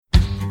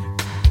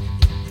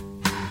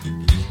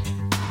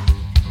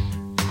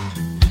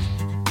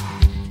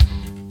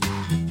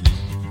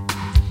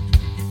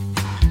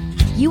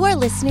You are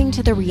listening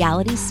to the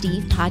Reality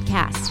Steve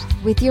podcast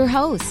with your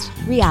host,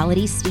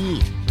 Reality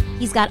Steve.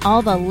 He's got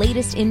all the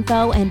latest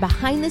info and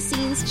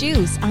behind-the-scenes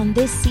juice on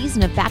this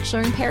season of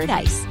Bachelor in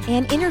Paradise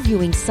and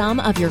interviewing some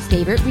of your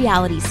favorite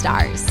reality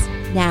stars.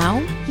 Now,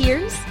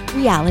 here's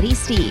Reality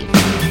Steve.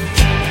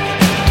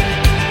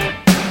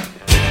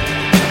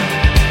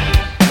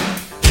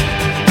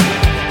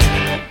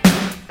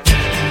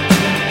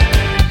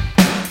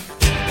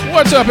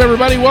 What's up,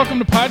 everybody? Welcome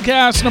to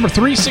podcast number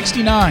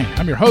 369.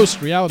 I'm your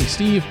host, Reality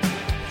Steve.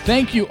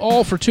 Thank you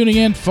all for tuning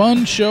in.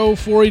 Fun show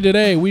for you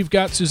today. We've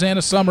got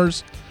Suzana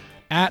Somers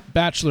at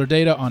Bachelor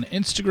Data on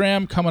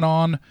Instagram coming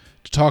on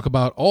to talk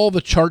about all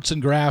the charts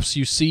and graphs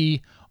you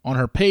see on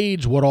her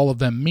page, what all of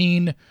them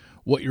mean,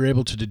 what you're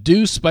able to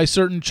deduce by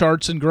certain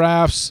charts and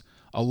graphs.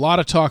 A lot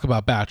of talk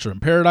about Bachelor in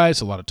Paradise,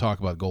 a lot of talk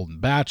about Golden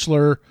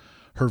Bachelor,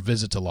 her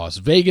visit to Las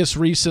Vegas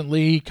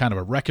recently, kind of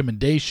a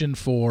recommendation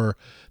for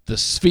The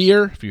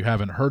Sphere, if you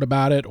haven't heard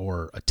about it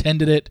or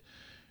attended it.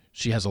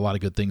 She has a lot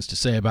of good things to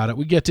say about it.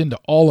 We get into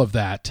all of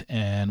that,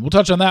 and we'll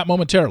touch on that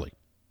momentarily.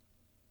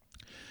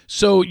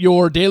 So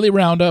your daily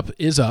roundup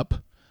is up,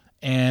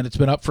 and it's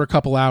been up for a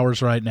couple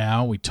hours right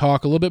now. We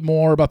talk a little bit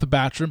more about the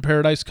Bachelor in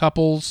Paradise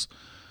couples.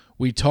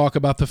 We talk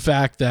about the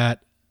fact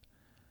that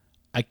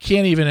I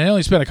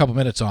only spent a couple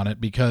minutes on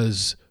it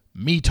because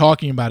me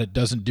talking about it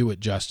doesn't do it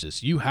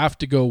justice. You have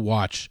to go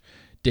watch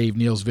Dave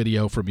Neal's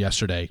video from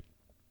yesterday.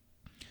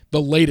 The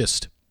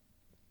latest.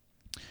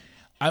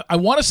 I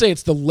want to say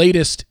it's the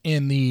latest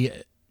in the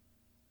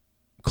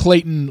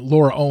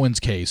Clayton-Laura Owens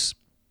case,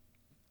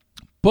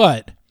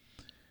 but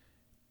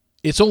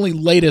it's only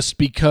latest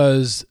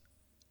because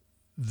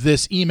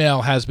this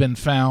email has been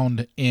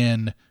found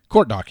in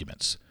court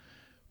documents.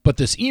 But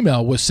this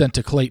email was sent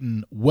to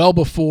Clayton well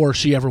before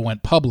she ever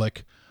went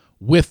public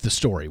with the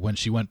story, when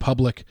she went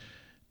public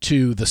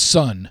to The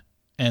Sun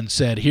and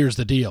said, here's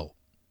the deal.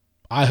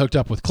 I hooked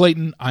up with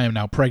Clayton. I am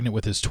now pregnant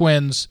with his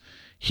twins.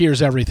 Here's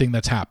everything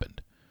that's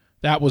happened.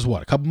 That was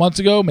what, a couple months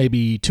ago,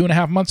 maybe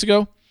 2.5 months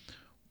ago?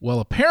 Well,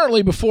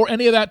 apparently before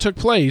any of that took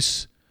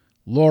place,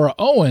 Laura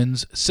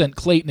Owens sent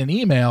Clayton an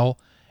email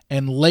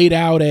and laid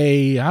out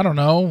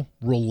a,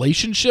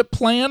 relationship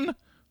plan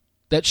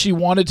that she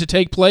wanted to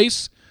take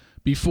place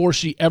before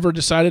she ever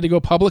decided to go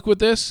public with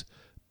this.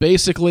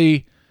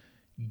 Basically,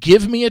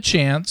 give me a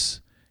chance,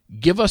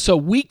 give us a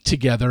week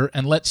together,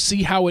 and let's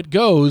see how it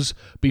goes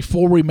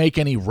before we make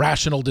any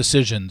rational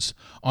decisions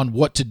on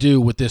what to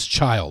do with this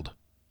child.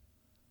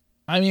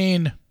 I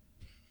mean,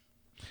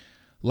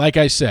 like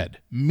I said,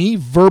 me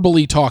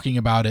verbally talking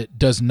about it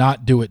does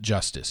not do it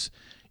justice.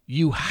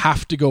 You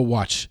have to go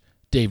watch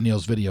Dave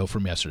Neal's video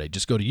from yesterday.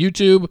 Just go to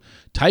YouTube,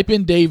 type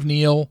in Dave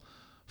Neal,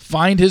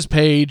 find his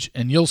page,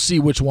 and you'll see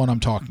which one I'm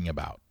talking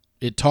about.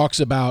 It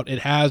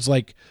has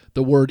like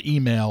the word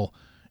email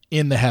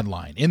in the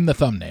headline, in the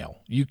thumbnail.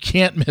 You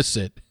can't miss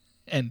it.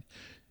 And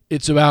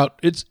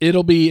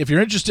it'll be, if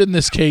you're interested in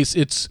this case,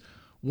 it's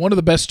one of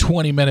the best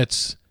 20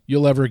 minutes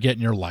you'll ever get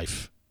in your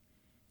life,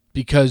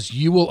 because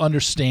you will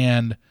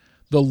understand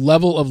the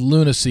level of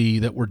lunacy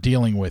that we're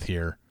dealing with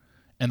here,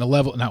 and the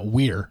level,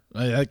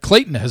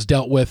 Clayton has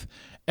dealt with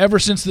ever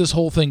since this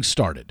whole thing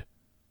started.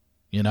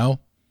 You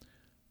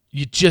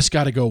just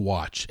got to go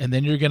watch. And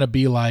then you're going to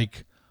be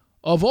like,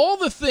 of all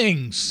the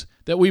things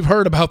that we've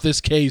heard about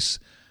this case,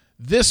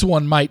 this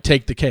one might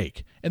take the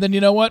cake. And then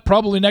you know what?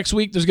 Probably next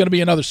week there's going to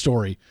be another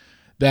story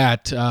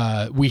that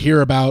we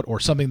hear about,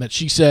 or something that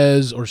she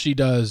says or she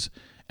does,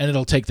 and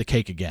it'll take the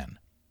cake again.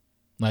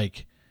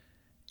 Like,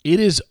 it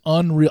is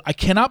unreal. I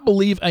cannot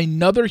believe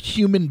another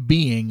human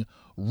being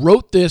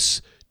wrote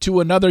this to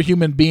another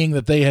human being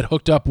that they had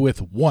hooked up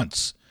with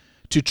once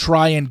to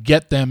try and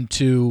get them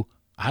to,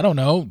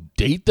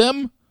 date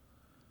them?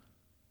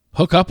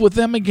 Hook up with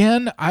them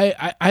again?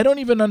 I don't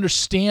even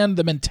understand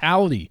the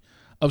mentality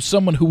of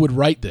someone who would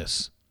write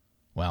this.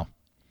 Well,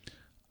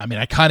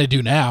 I kind of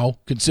do now,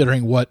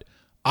 considering what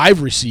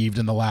I've received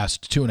in the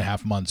last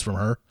 2.5 months from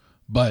her,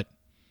 but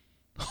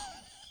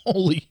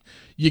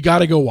you got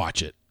to go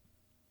watch it.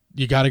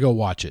 You got to go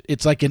watch it.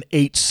 It's like an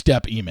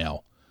 8-step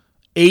email.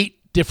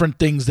 8 different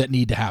things that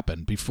need to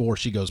happen before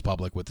she goes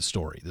public with the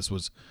story. This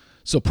was,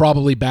 so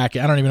probably back,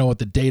 I don't even know what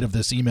the date of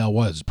this email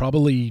was,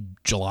 probably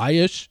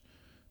July-ish,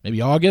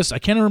 maybe August. I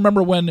can't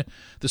remember when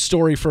the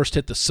story first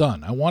hit The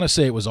Sun. I want to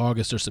say it was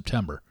August or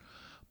September,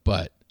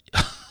 but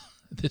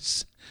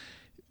this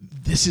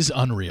is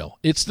unreal.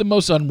 It's the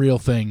most unreal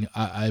thing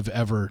I've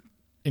ever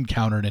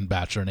encountered in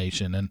Bachelor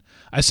Nation, and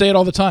I say it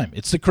all the time.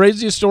 It's the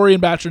craziest story in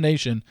Bachelor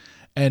Nation,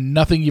 and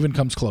nothing even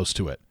comes close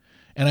to it.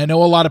 And I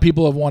know a lot of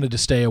people have wanted to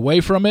stay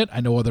away from it.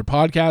 I know other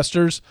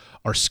podcasters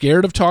are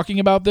scared of talking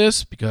about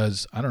this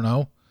because, we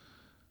don't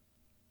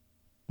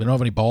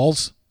have any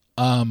balls.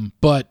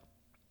 But,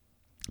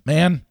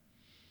 man,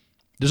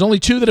 there's only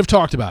 2 that have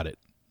talked about it,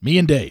 me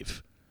and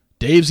Dave.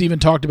 Dave's even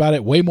talked about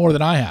it way more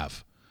than I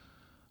have.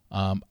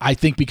 I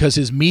think because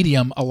his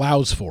medium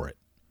allows for it.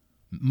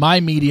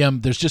 My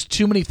medium, there's just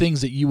too many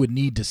things that you would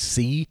need to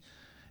see,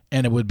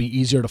 and it would be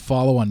easier to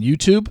follow on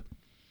YouTube.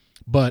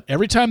 But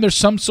every time there's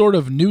some sort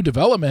of new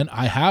development,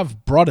 I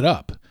have brought it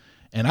up.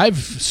 And I've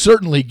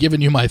certainly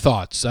given you my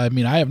thoughts. I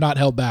mean, I have not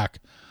held back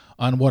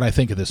on what I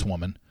think of this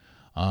woman.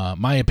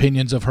 My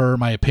opinions of her,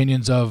 my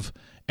opinions of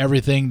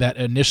everything that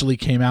initially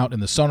came out in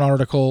the Sun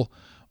article,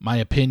 my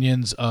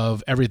opinions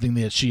of everything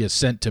that she has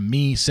sent to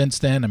me since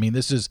then. I mean,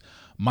 this is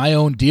my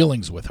own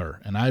dealings with her,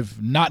 and I've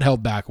not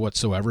held back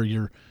whatsoever.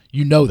 You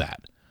know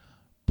that.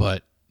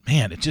 But,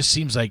 man, it just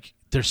seems like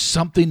there's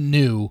something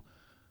new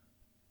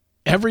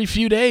every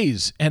few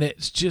days, and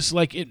it's just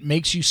like it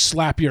makes you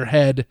slap your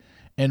head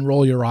and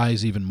roll your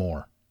eyes even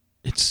more.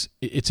 It's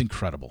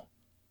incredible.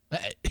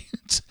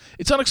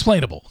 It's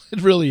unexplainable.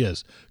 It really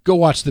is. Go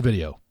watch the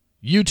video.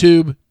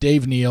 YouTube,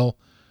 Dave Neal.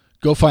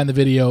 Go find the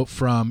video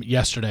from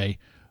yesterday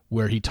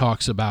where he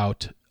talks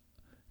about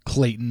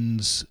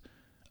Clayton's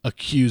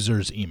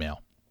accuser's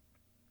email.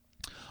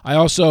 I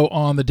also,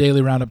 on the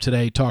Daily Roundup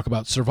today, talk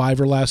about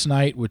Survivor last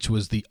night, which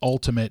was the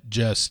ultimate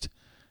just,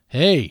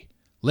 hey,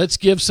 let's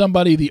give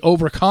somebody the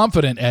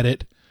overconfident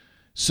edit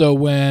so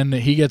when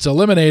he gets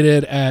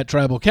eliminated at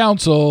Tribal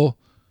Council,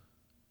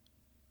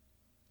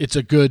 it's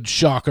a good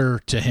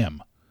shocker to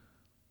him.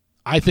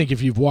 I think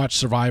if you've watched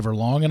Survivor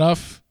long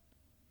enough,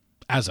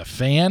 as a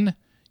fan,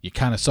 you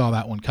kind of saw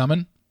that one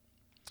coming.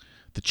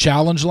 The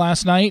challenge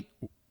last night,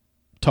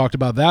 talked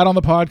about that on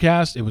the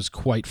podcast. It was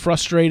quite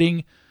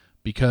frustrating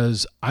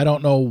because I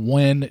don't know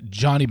when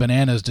Johnny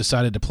Bananas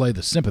decided to play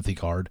the sympathy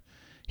card.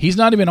 He's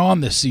not even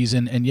on this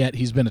season, and yet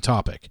he's been a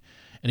topic.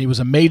 And he was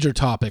a major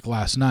topic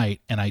last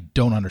night, and I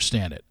don't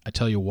understand it. I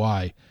tell you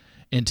why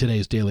in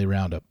today's Daily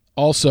Roundup.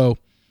 Also,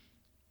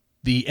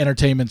 the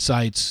entertainment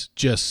sites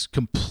just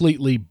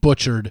completely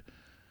butchered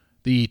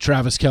the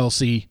Travis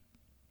Kelce,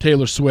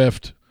 Taylor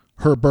Swift,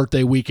 her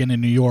birthday weekend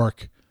in New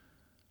York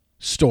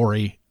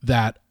story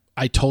that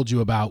I told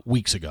you about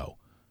weeks ago.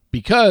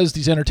 Because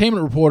these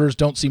entertainment reporters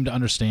don't seem to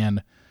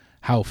understand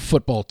how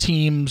football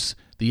teams,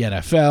 the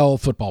NFL,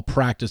 football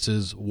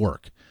practices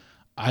work.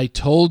 I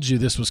told you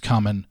this was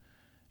coming,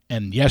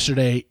 and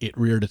yesterday it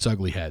reared its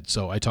ugly head.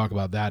 So I talk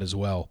about that as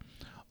well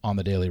on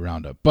the Daily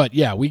Roundup. But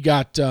yeah, we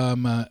got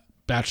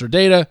Bachelor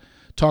Data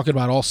talking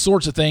about all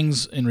sorts of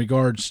things in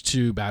regards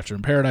to Bachelor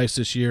in Paradise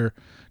this year,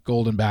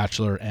 Golden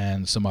Bachelor,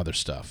 and some other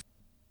stuff.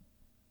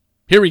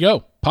 Here we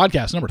go.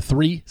 Podcast number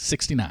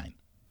 369.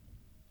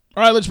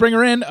 All right, let's bring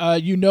her in.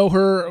 You know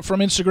her from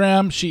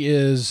Instagram. She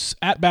is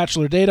at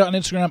Bachelor Data on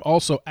Instagram,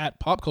 also at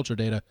Pop Culture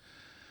Data.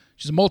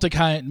 She's a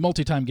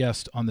multi-time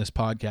guest on this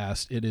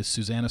podcast. It is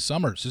Suzana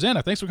Somers.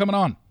 Suzana, thanks for coming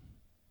on.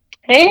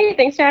 Hey,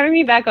 thanks for having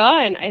me back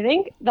on. I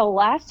think the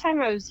last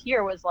time I was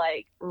here was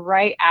like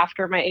right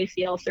after my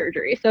ACL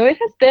surgery. So it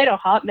has been a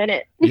hot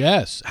minute.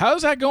 Yes.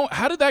 How's that going?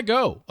 How did that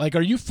go? Like,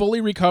 are you fully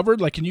recovered?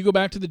 Like, can you go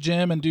back to the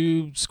gym and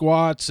do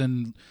squats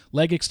and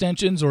leg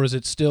extensions, or is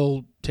it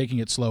still taking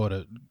it slow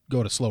to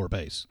go at a slower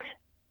pace?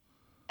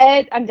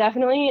 I'm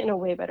definitely in a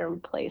way better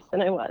place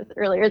than I was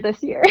earlier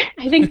this year.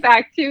 I think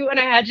back to when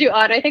I had you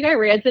on, I think I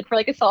ranted for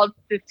like a solid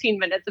 15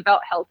 minutes about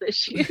health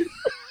issues.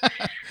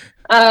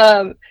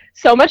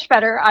 So much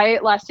better.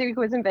 Last week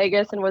was in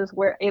Vegas and was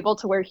able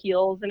to wear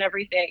heels and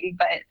everything,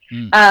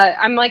 but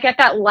I'm like at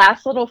that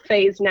last little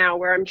phase now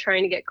where I'm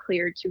trying to get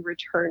cleared to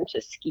return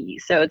to ski.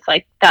 So it's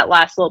like that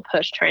last little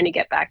push trying to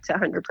get back to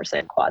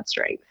 100% quad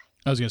strength.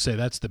 I was going to say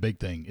that's the big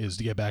thing is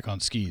to get back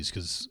on skis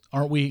because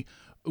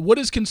what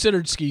is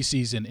considered ski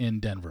season in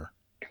Denver?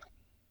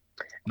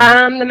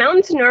 The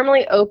mountains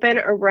normally open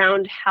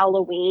around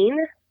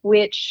Halloween,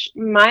 which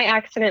my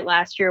accident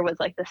last year was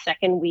like the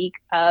second week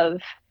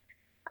of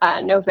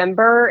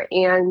November.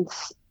 And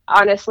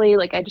honestly,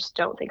 like, I just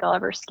don't think I'll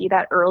ever ski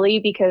that early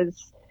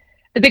because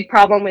the big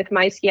problem with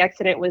my ski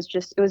accident was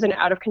just, it was an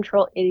out of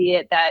control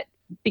idiot that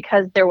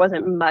because there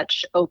wasn't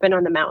much open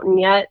on the mountain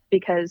yet,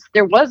 because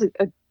there was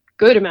a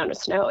good amount of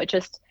snow. It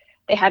just,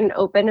 they hadn't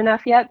opened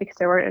enough yet because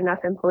there weren't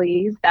enough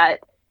employees that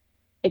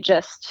it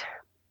just,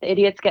 the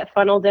idiots get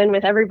funneled in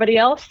with everybody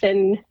else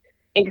and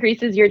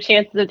increases your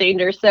chances of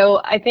danger.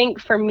 So I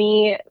think for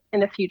me in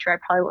the future, I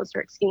probably won't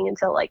start skiing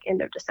until like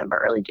end of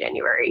December, early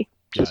January,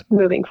 just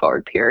moving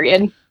forward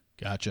period.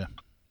 Gotcha.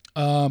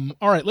 All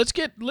right, let's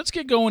get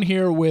going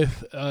here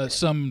with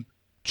some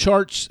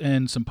charts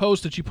and some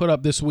posts that you put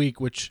up this week,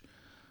 which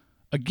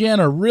again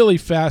are really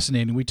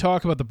fascinating. We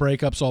talk about the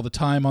breakups all the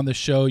time on this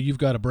show. You've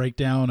got a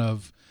breakdown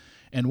of,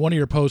 and one of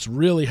your posts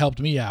really helped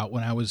me out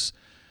when I was,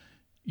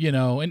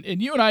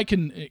 and you and I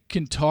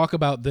can talk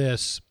about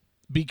this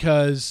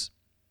because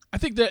I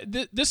think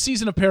that this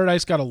season of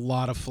Paradise got a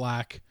lot of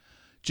flack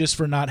just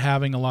for not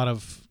having a lot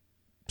of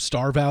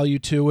star value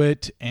to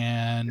it,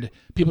 and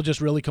people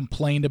just really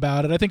complained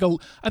about it. I think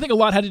a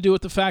lot had to do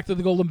with the fact that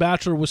The Golden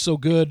Bachelor was so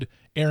good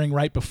airing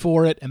right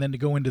before it, and then to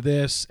go into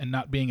this and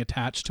not being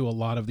attached to a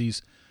lot of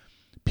these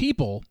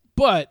people.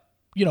 But,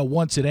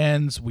 once it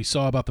ends, we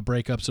saw about the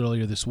breakups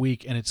earlier this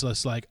week, and it's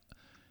just like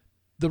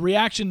the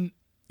reaction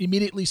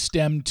immediately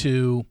stemmed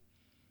to,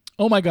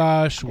 oh my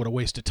gosh, what a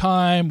waste of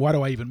time. Why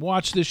do I even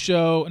watch this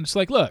show? And it's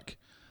like, look,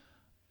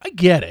 I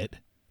get it.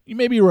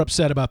 Maybe you're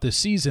upset about this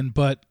season,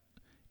 but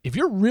if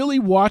you're really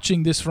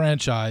watching this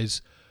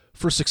franchise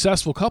for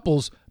successful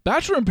couples,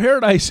 Bachelor in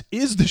Paradise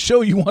is the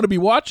show you want to be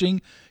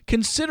watching,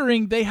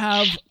 considering they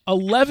have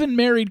 11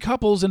 married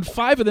couples and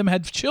 5 of them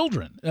had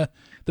children.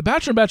 The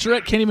Bachelor and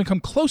Bachelorette can't even come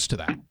close to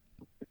that.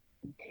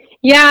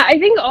 Yeah, I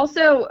think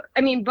also,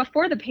 I mean,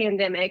 before the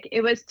pandemic,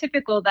 it was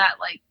typical that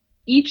like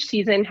each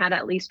season had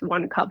at least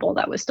one couple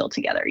that was still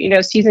together. You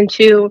know, season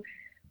 2,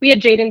 we had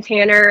Jade and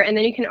Tanner, and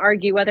then you can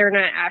argue whether or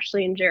not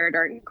Ashley and Jared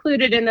are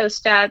included in those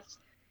stats.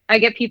 I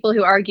get people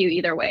who argue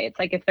either way. It's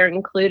like if they're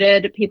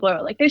included, people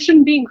are like, they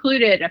shouldn't be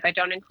included. If I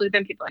don't include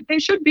them, people are like, they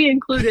should be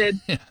included.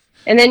 Yeah.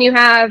 And then you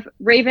have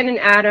Raven and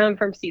Adam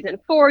from season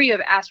 4. You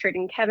have Astrid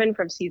and Kevin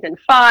from season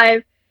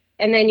 5.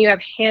 And then you have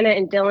Hannah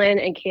and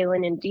Dylan and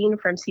Kaylin and Dean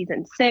from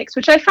season 6,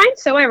 which I find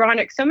so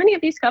ironic. So many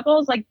of these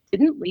couples like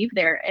didn't leave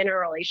their inner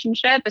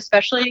relationship,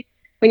 especially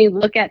when you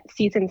look at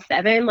season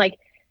 7. Like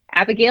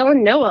Abigail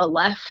and Noah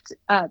left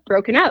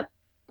broken up.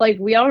 Like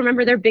we all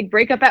remember their big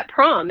breakup at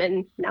prom,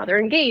 and now they're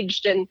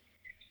engaged. And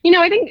you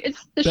know, I think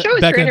it's the show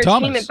is Becca for and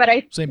entertainment.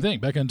 Thomas. Same thing.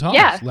 Becca and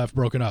Thomas left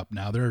broken up.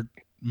 Now they're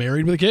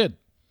married with a kid.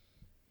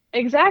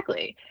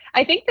 Exactly.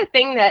 I think the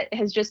thing that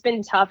has just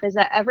been tough is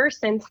that ever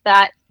since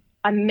that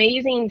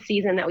amazing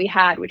season that we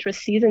had, which was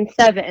season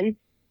 7,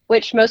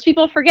 which most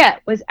people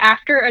forget was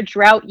after a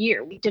drought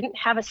year. We didn't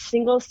have a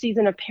single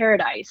season of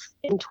Paradise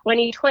in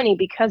 2020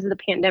 because of the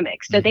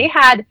pandemic. So they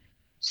had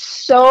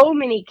so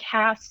many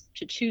casts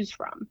to choose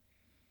from.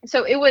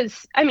 So it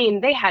was, I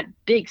mean, they had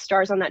big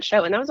stars on that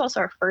show. And that was also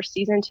our first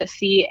season to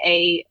see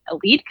a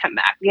lead come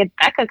back. We had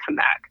Becca come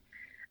back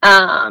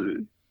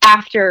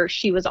after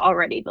she was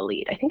already the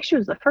lead. I think she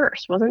was the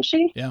first, wasn't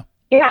she? Yeah.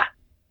 Yeah.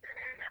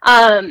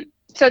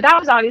 So that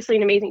was obviously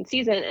an amazing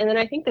season. And then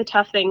I think the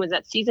tough thing was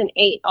that season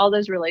 8, all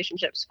those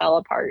relationships fell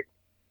apart.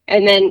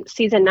 And then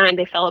season 9,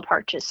 they fell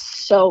apart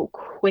just so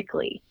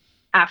quickly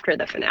after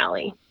the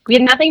finale. We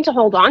had nothing to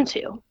hold on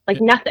to,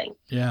 nothing.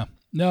 Yeah.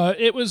 No,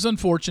 it was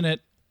unfortunate.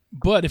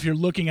 But if you're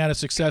looking at a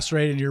success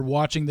rate and you're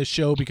watching this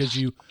show because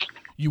you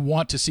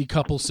want to see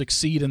couples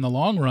succeed in the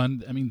long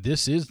run, I mean,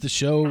 this is the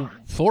show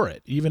for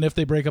it. Even if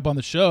they break up on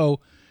the show,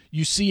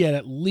 you see it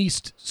at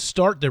least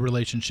start their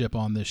relationship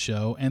on this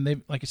show. And they,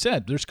 like I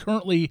said, there's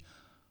currently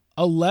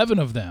 11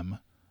 of them,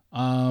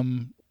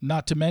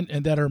 not to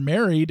mention that are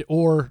married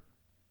or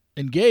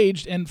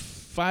engaged, and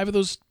 5 of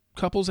those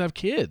couples have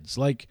kids.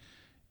 Like,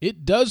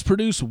 it does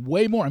produce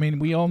way more. I mean,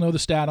 we all know the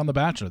stat on The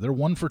Bachelor. They're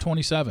 1 for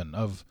 27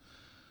 of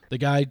the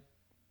guy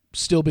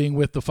still being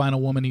with the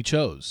final woman he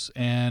chose.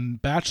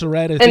 And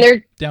Bachelorette, I think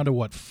they're down to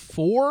what,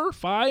 4 or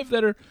 5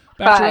 that are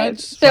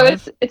Bachelorettes? 5.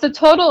 So it's a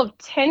total of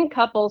 10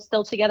 couples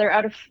still together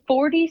out of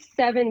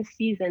 47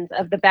 seasons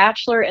of The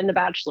Bachelor and The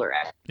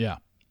Bachelorette. Yeah.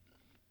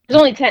 There's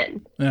only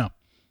 10. Yeah.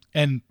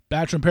 And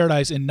Bachelor in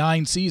Paradise in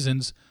 9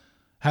 seasons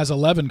has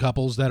 11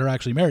 couples that are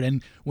actually married.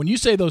 And when you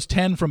say those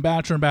 10 from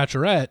Bachelor and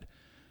Bachelorette,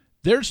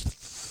 there's,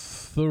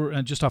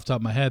 just off the top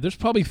of my head, there's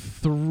probably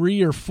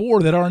 3 or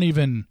 4 that aren't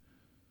even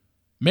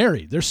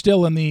married. They're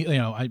still in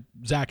the,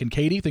 Zach and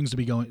Katie, things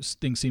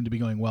seem to be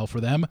going well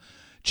for them.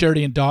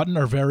 Charity and Dotun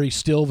are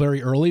still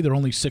very early. They're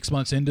only 6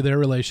 months into their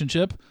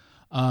relationship.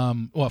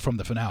 From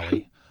the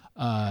finale.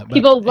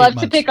 People love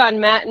to pick on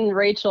Matt and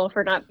Rachel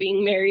for not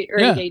being married or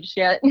engaged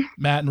yet.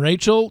 Matt and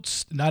Rachel,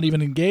 not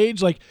even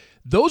engaged. Like,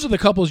 those are the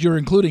couples you're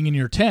including in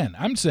your 10.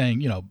 I'm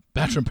saying,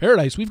 Bachelor in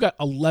Paradise, we've got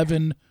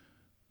 11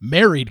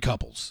 married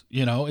couples.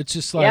 It's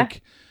just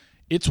like,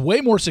 it's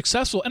way more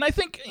successful. And I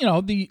think,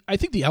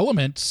 the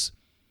elements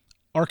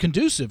are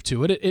conducive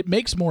to it. It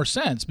makes more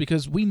sense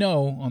because we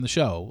know on the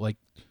show, like,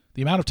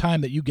 the amount of time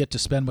that you get to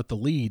spend with the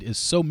lead is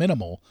so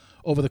minimal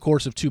over the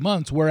course of 2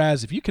 months.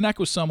 Whereas if you connect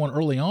with someone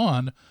early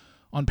on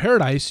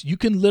Paradise, you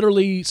can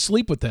literally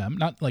sleep with them,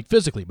 not like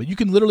physically, but you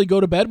can literally go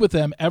to bed with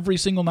them every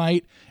single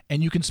night,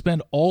 and you can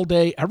spend all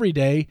day, every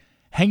day,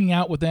 hanging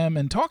out with them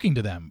and talking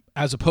to them.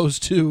 As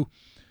opposed to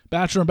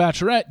Bachelor and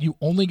Bachelorette, you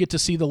only get to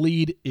see the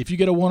lead if you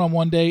get a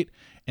one-on-one date,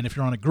 and if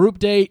you're on a group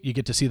date, you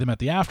get to see them at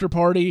the after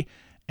party.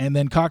 And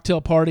then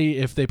cocktail party,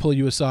 if they pull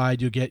you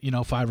aside, you get,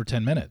 5 or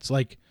 10 minutes.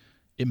 Like,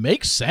 it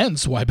makes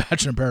sense why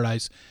Bachelor in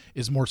Paradise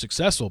is more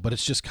successful, but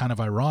it's just kind of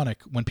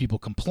ironic when people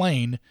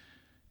complain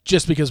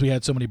just because we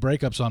had so many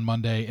breakups on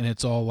Monday, and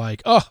it's all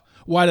like, oh,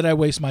 why did I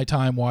waste my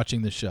time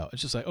watching this show?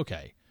 It's just like,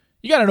 okay,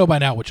 you got to know by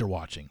now what you're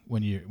watching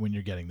when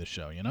you're getting this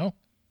show,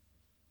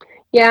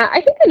 Yeah,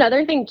 I think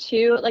another thing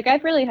too, like,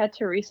 I've really had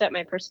to reset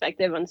my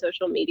perspective on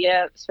social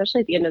media,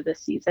 especially at the end of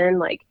this season.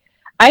 Like,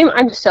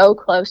 I'm so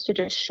close to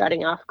just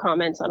shutting off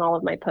comments on all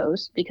of my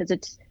posts because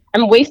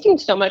I'm wasting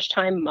so much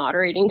time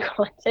moderating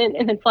content,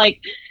 and it's like,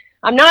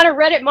 I'm not a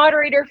Reddit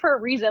moderator for a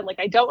reason. Like,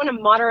 I don't want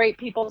to moderate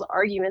people's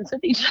arguments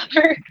with each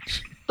other.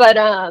 But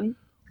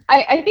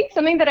I think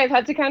something that I've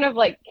had to kind of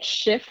like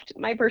shift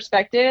my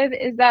perspective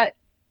is that,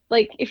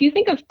 like, if you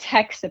think of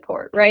tech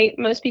support, right?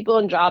 Most people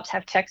in jobs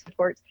have tech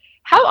supports.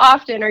 How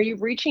often are you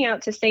reaching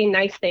out to say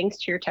nice things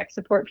to your tech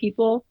support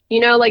people?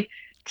 Like,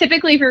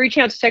 typically if you're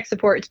reaching out to tech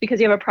support, it's because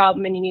you have a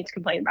problem and you need to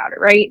complain about it,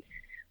 right?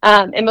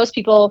 And most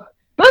people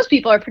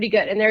are pretty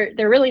good, and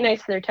they're really nice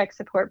to their tech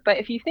support. But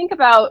if you think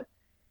about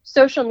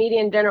social media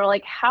in general,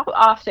 like how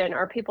often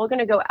are people going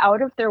to go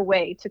out of their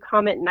way to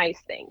comment nice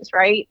things,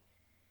 right?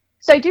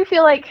 So I do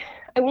feel like,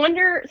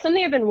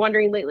 something I've been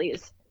wondering lately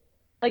is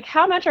like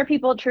how much are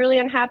people truly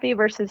unhappy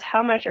versus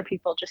how much are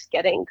people just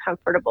getting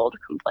comfortable to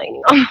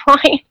complaining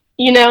online,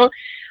 you know?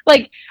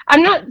 Like,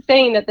 I'm not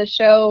saying that the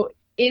show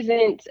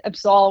isn't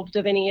absolved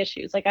of any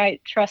issues.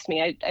 Like, trust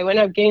me, I went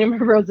up Game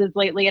of Roses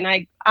lately, and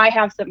I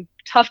have some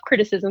tough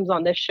criticisms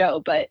on this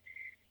show, but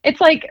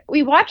it's like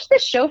we watch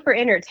this show for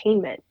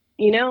entertainment,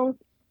 you know?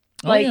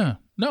 Like, oh yeah,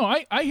 no,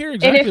 I hear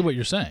exactly what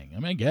you're saying. I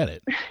mean, I get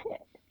it.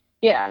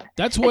 Yeah,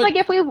 That's what.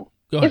 It's like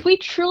if we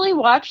truly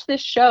watch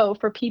this show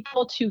for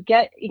people to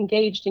get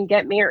engaged and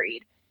get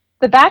married,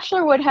 The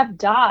Bachelor would have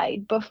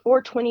died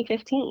before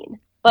 2015.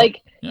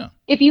 Like, yeah.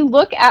 If you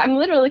look at, I'm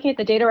literally looking at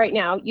the data right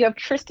now. You have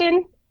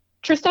Tristan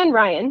and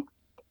Ryan,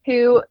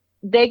 who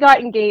they got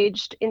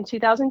engaged in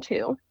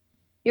 2002.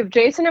 You have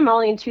Jason and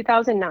Molly in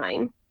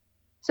 2009.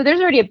 So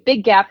there's already a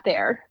big gap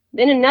there.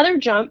 Then another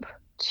jump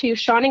to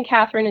Sean and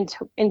Catherine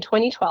in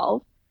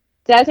 2012,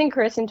 Des and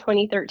Chris in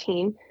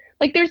 2013.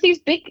 Like, there's these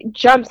big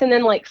jumps and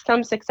then like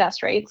some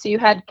success rates. So you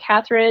had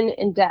Catherine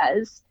and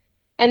Des,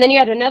 and then you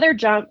had another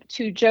jump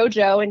to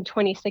JoJo in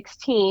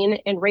 2016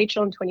 and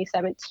Rachel in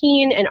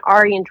 2017 and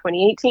Ari in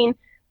 2018.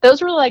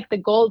 Those were like the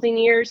golden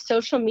years.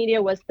 Social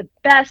media was the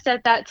best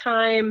at that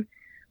time.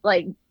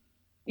 Like,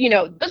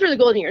 those were the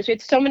golden years. We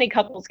had so many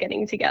couples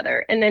getting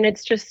together. And then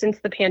it's just, since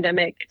the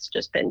pandemic, it's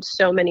just been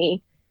so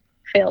many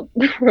failed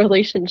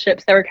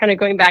relationships that were kind of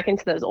going back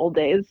into those old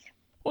days.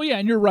 Well, yeah,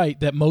 and you're right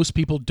that most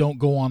people don't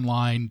go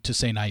online to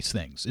say nice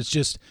things.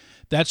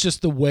 That's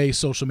just the way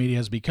social media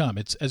has become.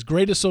 It's as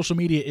great as social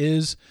media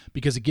is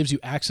because it gives you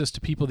access to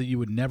people that you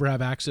would never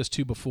have access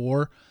to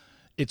before.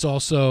 It's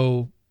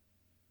also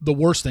the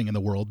worst thing in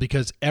the world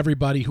because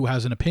everybody who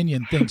has an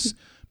opinion thinks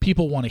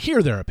people want to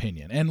hear their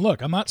opinion. And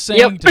look, I'm not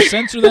saying to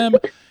censor them,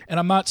 and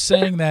I'm not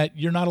saying that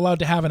you're not allowed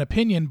to have an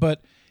opinion,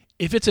 but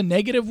if it's a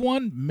negative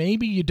one,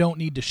 maybe you don't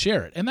need to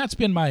share it. And it's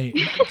been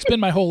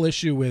my whole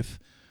issue with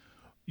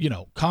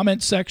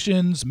comment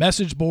sections,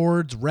 message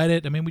boards,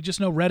 Reddit. I mean, we just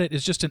know Reddit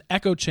is just an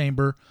echo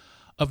chamber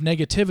of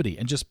negativity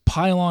and just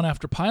pile on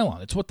after pile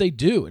on. It's what they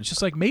do. It's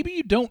just like, maybe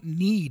you don't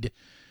need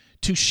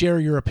to share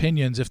your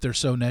opinions if they're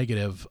so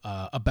negative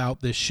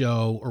about this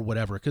show or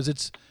whatever, because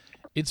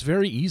it's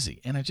very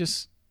easy, and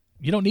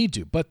you don't need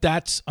to. But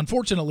that's,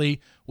 unfortunately,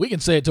 we can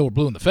say it till we're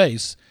blue in the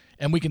face,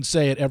 and we can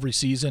say it every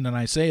season, and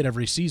I say it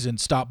every season,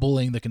 stop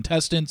bullying the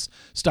contestants,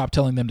 stop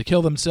telling them to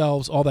kill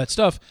themselves, all that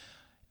stuff.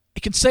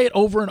 It can say it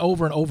over and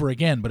over and over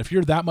again, but if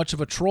you're that much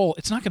of a troll,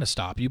 it's not going to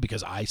stop you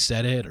because I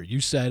said it or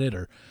you said it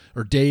or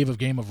Dave of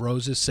Game of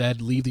Roses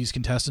said leave these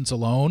contestants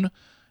alone.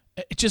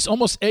 It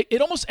almost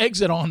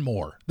eggs it on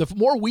more. The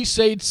more we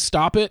say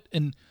stop it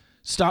and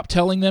stop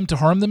telling them to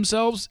harm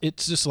themselves,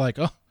 it's just like,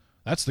 oh,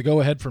 that's the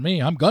go-ahead for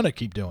me. I'm going to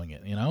keep doing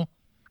it,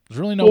 There's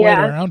really no way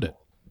around it.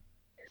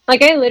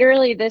 Like, I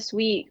literally this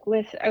week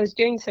I was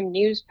doing some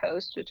news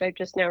posts, which I've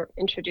just now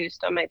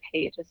introduced on my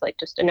page, is like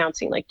just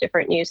announcing like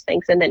different news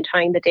things and then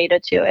tying the data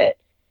to it.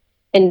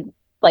 And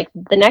like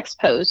the next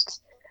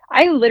post,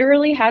 I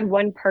literally had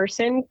one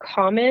person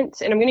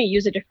comment, and I'm going to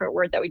use a different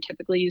word that we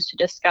typically use to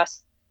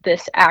discuss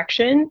this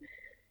action,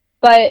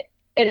 but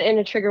and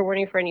a trigger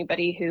warning for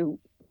anybody who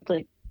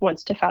like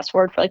wants to fast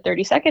forward for like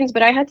 30 seconds,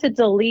 but I had to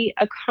delete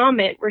a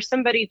comment where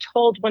somebody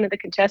told one of the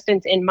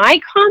contestants in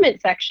my comment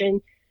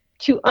section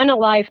to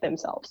unalive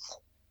themselves.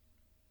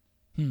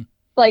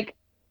 Like,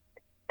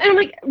 and I'm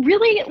like,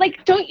 really?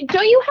 Like, don't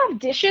you have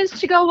dishes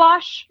to go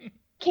wash?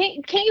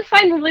 Can't you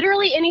find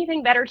literally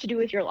anything better to do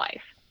with your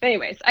life?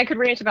 Anyways, I could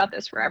rant about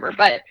this forever,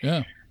 but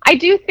yeah. I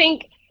do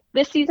think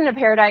this season of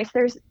Paradise,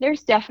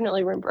 there's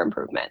definitely room for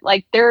improvement.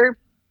 Like, their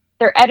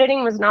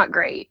editing was not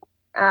great.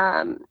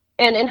 And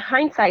in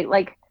hindsight,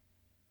 like,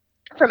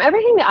 from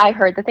everything that I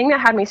heard, the thing that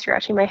had me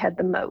scratching my head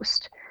the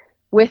most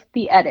with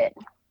the edit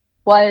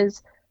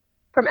was,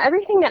 from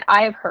everything that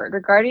I have heard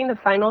regarding the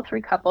final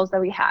 3 couples that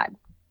we had,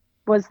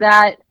 was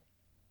that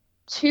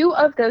 2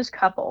 of those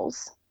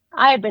couples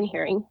I had been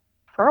hearing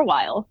for a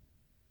while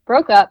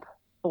broke up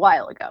a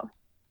while ago,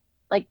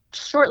 like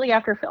shortly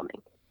after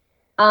filming.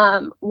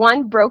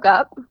 One broke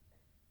up.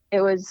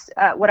 It was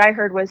what I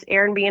heard was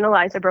Aaron B and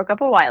Eliza broke up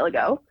a while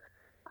ago.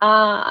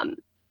 And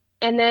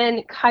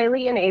then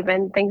Kylie and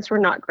Avon, things were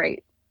not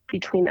great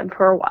between them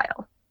for a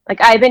while.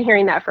 Like, I've been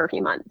hearing that for a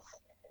few months.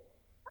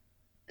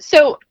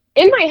 So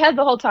in my head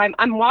the whole time,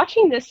 I'm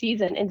watching this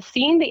season and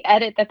seeing the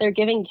edit that they're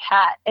giving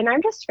Kat, and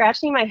I'm just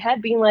scratching my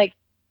head being like,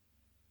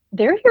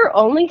 they're your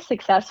only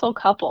successful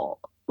couple.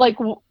 Like,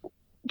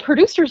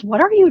 producers,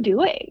 what are you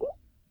doing?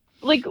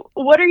 Like,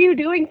 what are you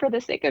doing for the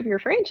sake of your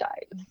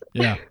franchise?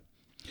 Yeah.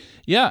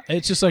 Yeah,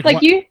 it's just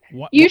like...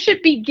 you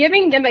should be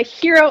giving them a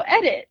hero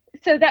edit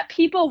so that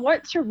people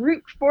want to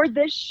root for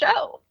this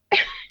show.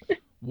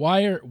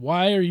 Why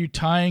are you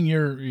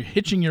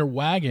hitching your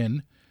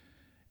wagon?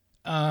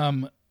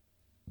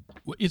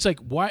 It's like,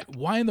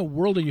 why in the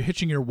world are you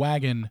hitching your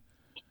wagon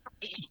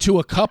to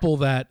a couple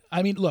that,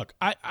 I mean, look,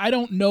 I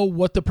don't know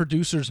what the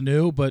producers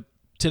knew, but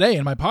today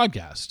in my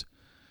podcast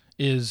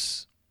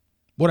is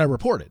what I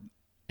reported.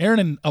 Aaron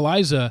and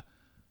Eliza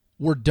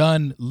were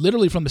done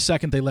literally from the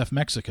second they left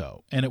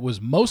Mexico, and it was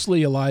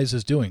mostly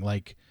Eliza's doing.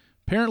 Like,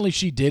 apparently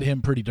she did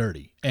him pretty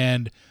dirty,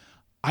 and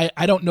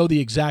I don't know the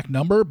exact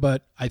number,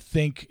 but I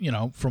think,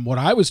 from what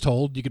I was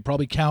told, you could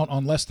probably count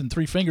on less than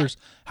 3 fingers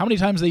how many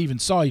times they even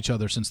saw each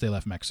other since they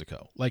left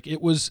Mexico. Like,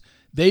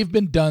 they've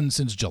been done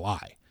since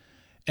July.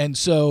 And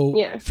so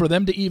for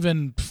them to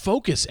even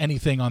focus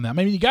anything on that, I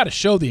mean, you got to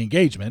show the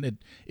engagement.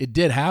 It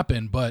did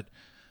happen, but,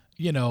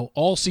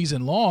 all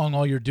season long,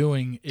 all you're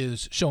doing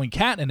is showing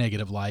Kat in a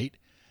negative light.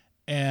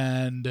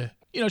 And,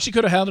 she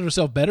could have handled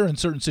herself better in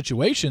certain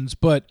situations,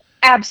 but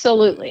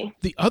absolutely,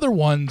 the other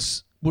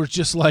ones were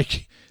just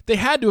like, they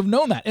had to have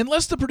known that,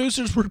 unless the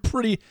producers were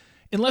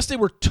unless they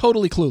were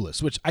totally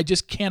clueless, which I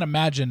just can't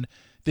imagine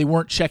they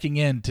weren't checking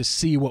in to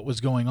see what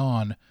was going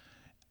on.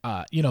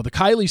 The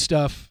Kylie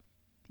stuff,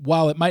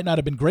 while it might not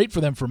have been great for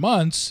them for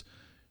months,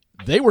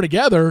 they were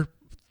together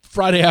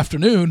Friday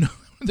afternoon,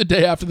 the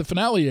day after the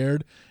finale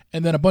aired,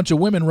 and then a bunch of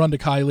women run to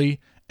Kylie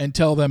and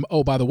tell them,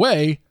 oh, by the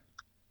way,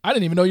 I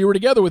didn't even know you were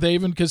together with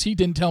Avon because he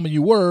didn't tell me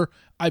you were.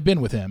 I've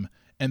been with him.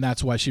 And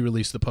that's why she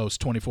released the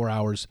post 24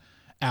 hours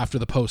after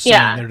the post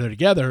saying they're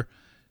together.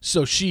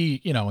 So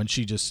she, and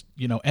she just,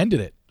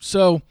 ended it.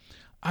 So,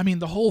 I mean,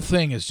 the whole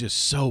thing is just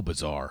so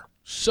bizarre.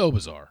 So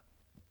bizarre.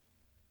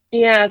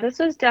 Yeah, this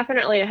was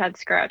definitely a head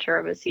scratcher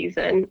of a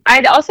season.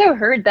 I'd also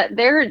heard that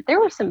there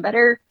were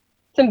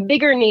some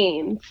bigger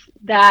names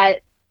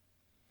that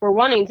were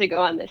wanting to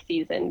go on this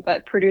season,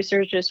 but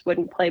producers just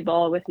wouldn't play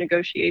ball with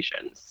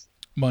negotiations.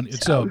 Money.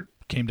 So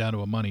came down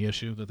to a money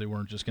issue that they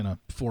weren't just going to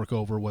fork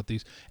over what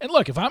these. And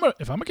look, if I'm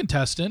a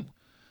contestant,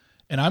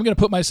 and I'm going to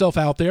put myself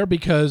out there,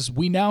 because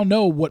we now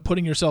know what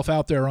putting yourself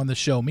out there on this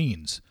show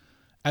means.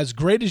 As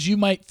great as you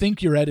might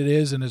think your edit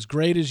is, and as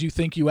great as you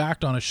think you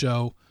act on a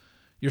show,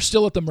 you're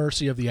still at the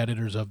mercy of the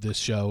editors of this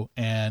show,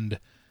 and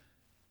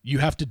you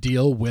have to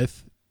deal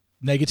with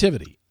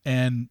negativity.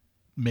 And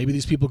maybe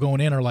these people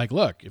going in are like,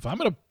 look, if I'm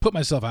going to put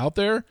myself out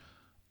there,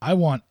 I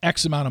want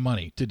X amount of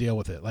money to deal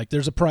with it. Like,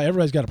 there's a price.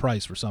 Everybody's got a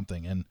price for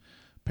something, and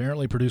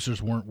apparently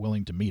producers weren't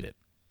willing to meet it,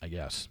 I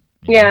guess.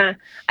 Yeah,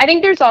 I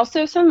think there's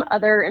also some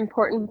other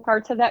important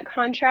parts of that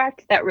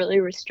contract that really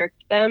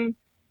restrict them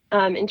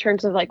in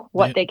terms of like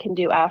what they can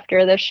do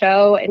after the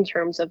show, in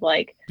terms of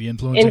like the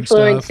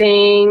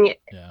influencing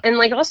and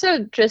like also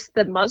just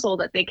the muzzle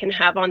that they can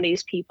have on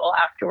these people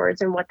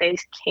afterwards, and what they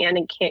can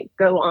and can't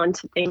go on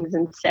to things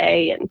and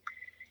say. And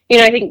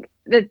I think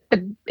that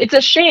it's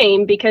a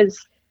shame,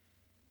 because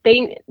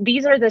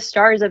these are the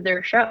stars of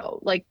their show.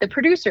 Like, the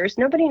producers,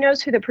 nobody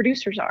knows who the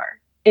producers are.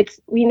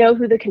 We know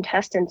who the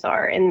contestants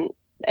are, and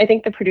I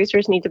think the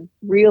producers need to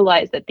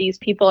realize that these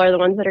people are the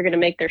ones that are going to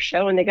make their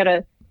show, and they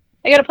gotta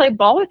play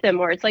ball with them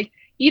more. It's like,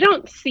 you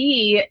don't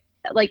see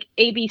like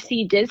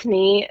ABC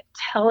Disney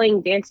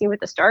telling Dancing with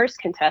the Stars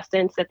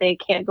contestants that they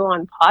can't go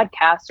on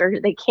podcasts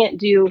or they can't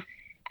do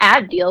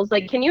ad deals.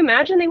 Like, can you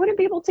imagine? They wouldn't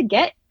be able to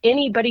get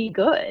anybody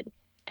good.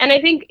 And I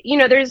think,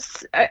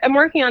 I'm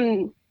working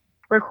on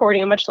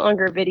recording a much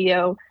longer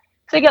video,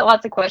 so I get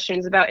lots of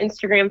questions about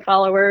Instagram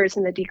followers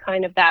and the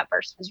decline of that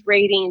versus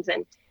ratings.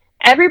 And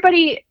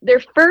everybody,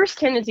 their first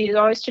tendency is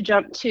always to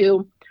jump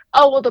to,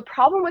 oh, well, the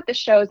problem with the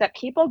show is that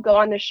people go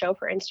on the show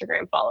for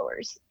Instagram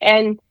followers.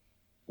 And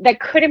that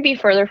couldn't be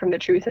further from the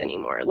truth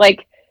anymore.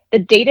 Like, the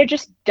data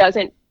just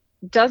doesn't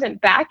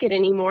back it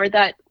anymore,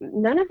 that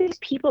none of these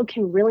people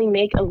can really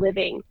make a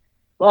living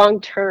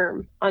long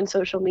term on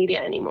social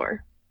media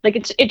anymore. Like,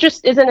 it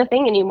just isn't a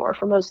thing anymore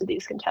for most of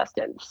these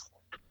contestants.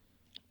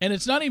 And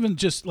it's not even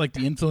just like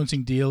the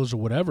influencing deals or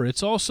whatever.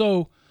 It's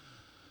also,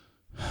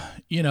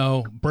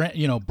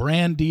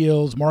 brand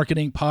deals,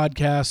 marketing,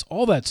 podcasts,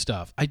 all that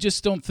stuff. I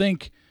just don't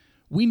think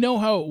we know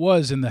how it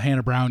was in the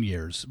Hannah Brown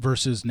years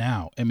versus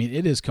now. I mean,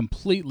 it is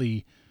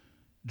completely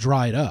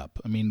dried up.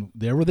 I mean,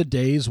 there were the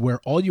days where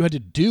all you had to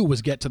do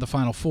was get to the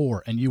Final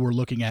Four and you were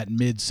looking at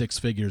mid 6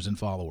 figures in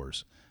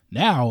followers.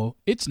 Now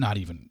it's not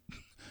even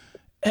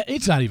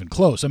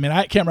close. I mean,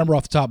 I can't remember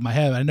off the top of my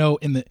head. I know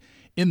in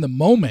the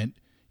moment,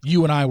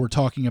 you and I were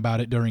talking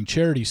about it during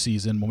charity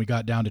season when we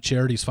got down to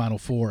charity's Final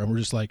Four, and we're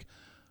just like,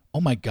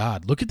 oh my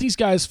God, look at these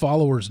guys'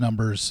 followers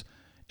numbers,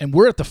 and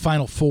we're at the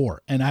Final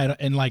Four,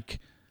 and like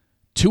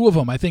 2 of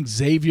them, I think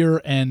Xavier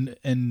and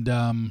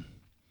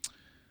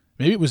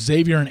maybe it was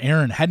Xavier and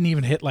Aaron, hadn't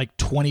even hit like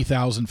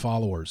 20,000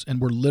 followers, and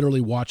we're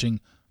literally watching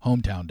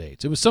hometown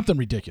dates. It was something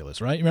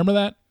ridiculous, right? You remember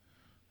that?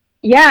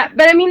 Yeah,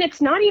 but I mean, it's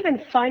not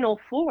even Final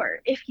Four.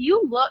 If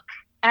you look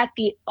at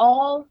the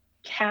all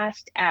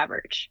cast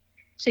average,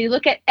 so you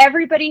look at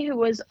everybody who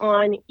was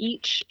on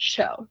each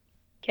show.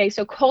 Okay,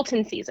 so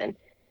Colton season,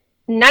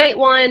 night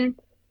 1,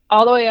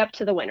 all the way up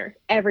to the winner,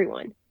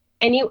 everyone.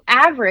 And you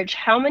average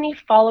how many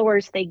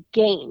followers they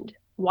gained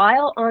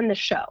while on the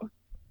show.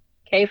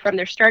 Okay, from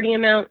their starting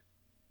amount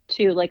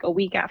to like a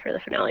week after the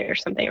finale or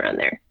something around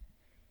there.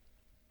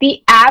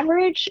 The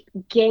average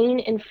gain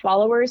in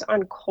followers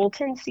on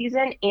Colton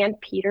season and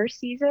Peter's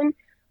season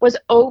was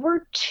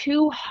over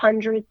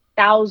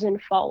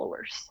 200,000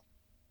 followers.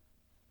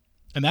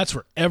 And that's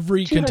for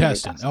every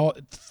contestant.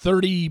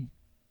 30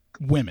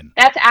 women.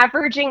 That's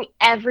averaging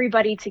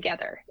everybody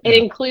together. It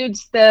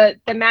includes the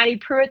Maddie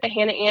Pruitt, the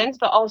Hannah Ann's,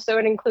 but also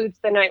it includes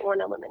the night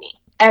one eliminee.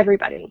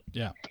 Everybody.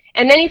 Yeah.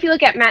 And then if you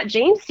look at Matt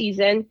James'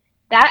 season,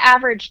 that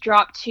average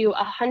dropped to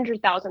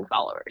 100,000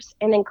 followers.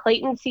 And then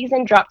Clayton's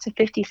season dropped to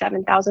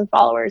 57,000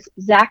 followers.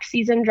 Zach's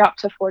season dropped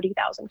to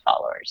 40,000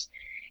 followers.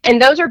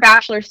 And those are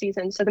Bachelor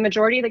seasons. So the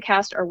majority of the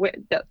cast are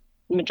the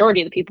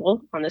majority of the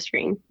people on the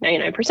screen,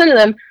 99% of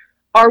them,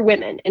 are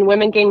women. And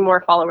women gain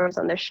more followers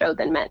on this show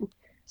than men.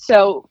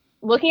 So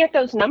looking at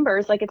those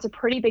numbers, like, it's a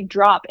pretty big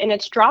drop. And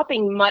it's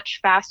dropping much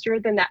faster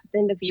than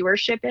the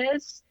viewership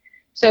is.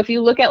 So if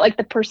you look at like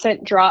the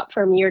percent drop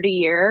from year to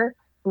year,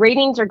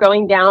 ratings are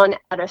going down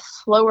at a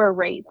slower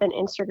rate than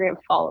Instagram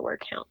follower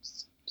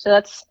counts. So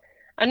that's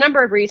a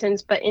number of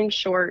reasons, but in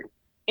short,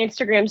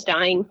 Instagram's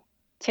dying.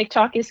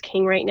 TikTok is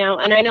king right now.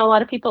 And I know a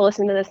lot of people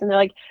listen to this and they're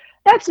like,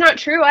 that's not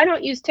true. I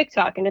don't use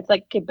TikTok. And it's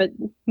like, okay, but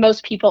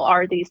most people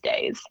are these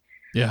days.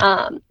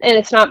 Yeah. And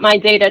it's not my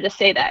data to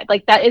say that.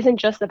 Like, that isn't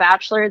just The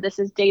Bachelor. This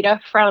is data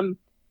from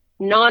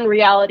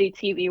non-reality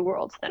TV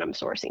worlds that I'm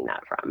sourcing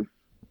that from.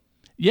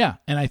 Yeah,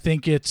 and I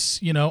think it's,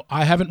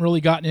 I haven't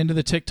really gotten into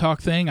the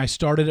TikTok thing. I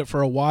started it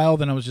for a while,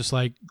 then I was just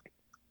like,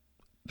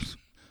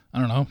 I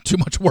don't know, too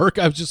much work.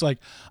 I was just like,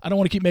 I don't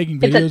want to keep making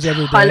videos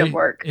every day. It's a ton of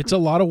work. It's a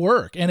lot of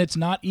work, and it's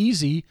not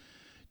easy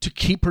to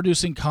keep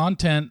producing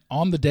content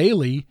on the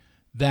daily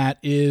that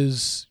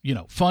is,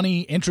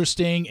 funny,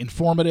 interesting,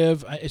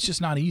 informative. It's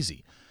just not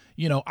easy.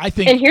 I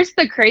think. And here's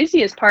the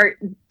craziest part.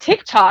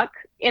 TikTok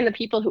and the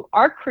people who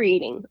are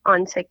creating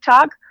on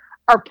TikTok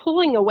are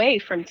pulling away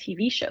from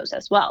TV shows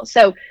as well.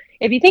 So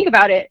if you think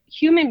about it,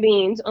 human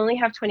beings only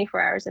have 24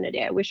 hours in a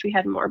day. I wish we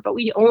had more, but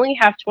we only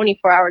have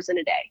 24 hours in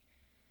a day.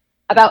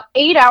 About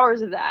 8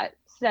 hours of that,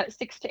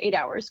 6 to 8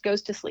 hours,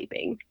 goes to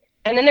sleeping.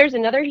 And then there's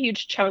another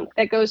huge chunk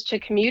that goes to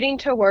commuting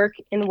to work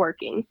and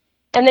working.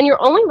 And then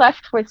you're only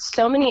left with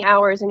so many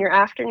hours in your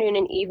afternoon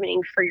and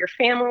evening for your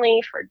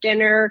family, for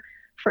dinner,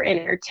 for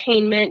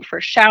entertainment, for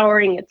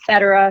showering,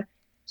 etc.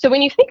 So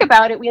when you think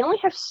about it, we only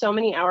have so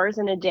many hours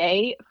in a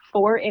day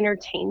for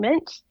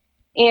entertainment.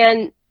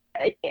 And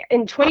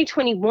in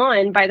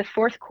 2021, by the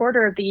fourth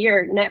quarter of the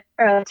year,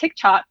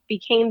 TikTok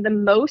became the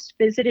most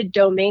visited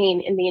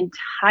domain in the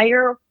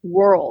entire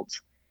world.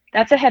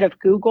 That's ahead of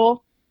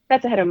Google.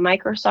 That's ahead of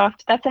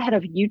Microsoft. That's ahead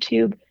of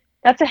YouTube.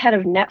 That's ahead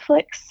of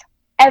Netflix.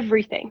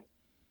 Everything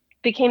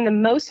became the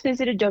most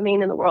visited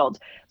domain in the world.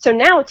 So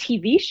now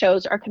TV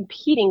shows are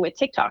competing with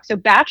TikTok. So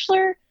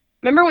Bachelor,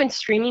 remember when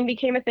streaming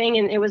became a thing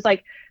and it was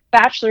like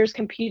Bachelor's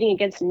competing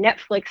against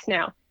Netflix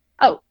now?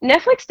 Oh,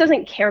 Netflix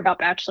doesn't care about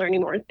Bachelor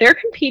anymore. They're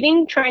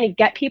competing, trying to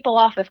get people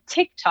off of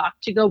TikTok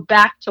to go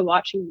back to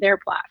watching their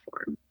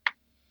platform.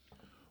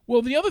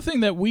 Well, the other thing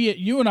that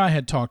you and I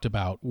had talked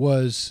about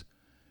was,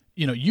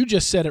 you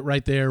just said it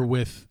right there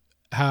with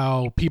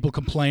how people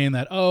complain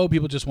that,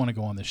 people just want to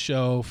go on the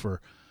show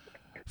for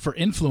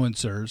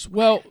influencers.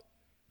 Well,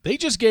 they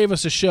just gave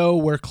us a show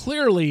where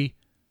clearly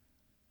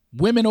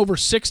women over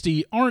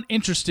 60 aren't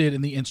interested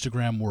in the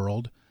Instagram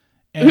world.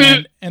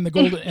 And the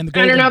golden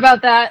I don't know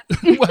about that.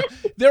 Well,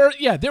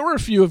 there were a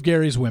few of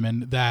Gary's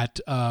women that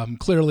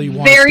clearly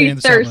want to stay in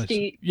the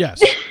thirsty.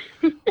 Yes.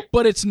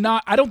 But it's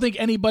not, I don't think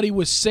anybody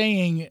was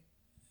saying,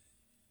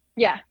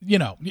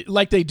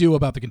 like they do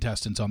about the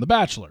contestants on The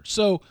Bachelor.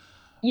 So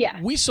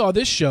we saw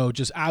this show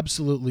just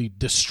absolutely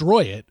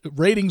destroy it,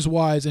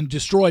 ratings-wise, and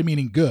destroy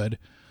meaning good,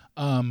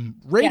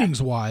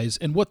 ratings-wise.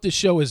 And what this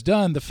show has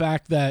done, the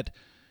fact that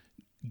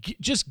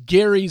just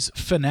Gary's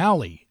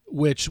finale,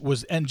 which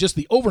was, and just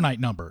the overnight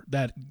number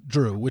that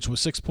drew, which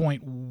was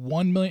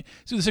 6.1 million,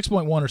 so the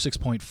 6.1 or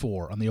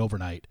 6.4 on the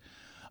overnight,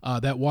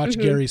 that watched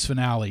Gary's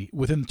finale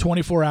within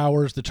 24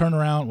 hours, the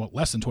turnaround, well,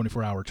 less than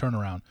 24-hour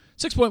turnaround,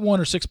 6.1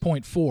 or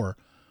 6.4,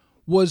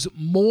 was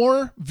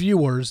more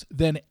viewers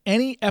than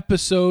any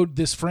episode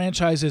this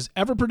franchise has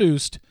ever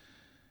produced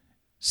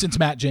since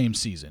Matt James'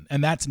 season.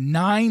 And that's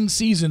 9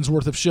 seasons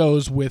worth of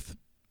shows with,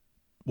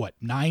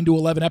 9 to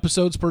 11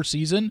 episodes per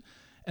season.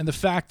 And the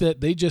fact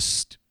that they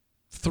just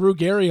threw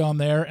Gary on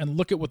there and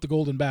look at what the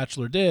Golden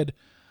Bachelor did,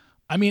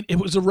 I mean, it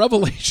was a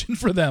revelation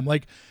for them.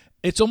 Like,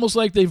 it's almost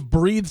like they've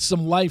breathed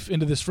some life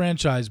into this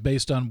franchise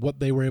based on what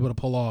they were able to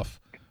pull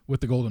off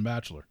with the Golden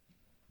Bachelor.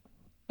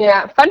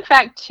 Yeah, fun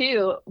fact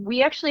too,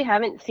 we actually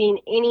haven't seen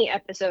any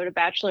episode of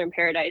Bachelor in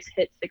Paradise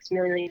hit 6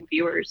 million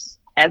viewers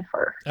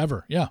ever.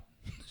 Ever, yeah.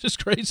 It's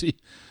just crazy.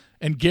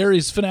 And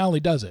Gary's finale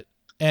does it.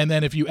 And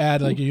then if you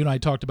add, like you and I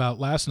talked about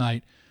last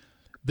night,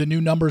 the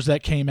new numbers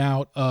that came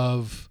out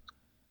of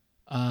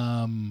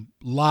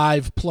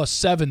live plus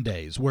 7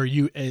 days, where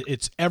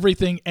it's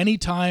everything,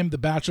 anytime the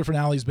Bachelor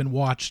finale has been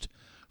watched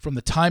from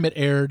the time it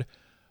aired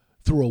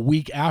through a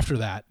week after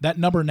that, that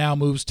number now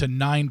moves to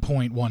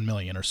 9.1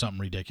 million or something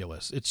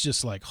ridiculous. It's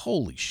just like,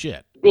 holy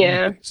shit.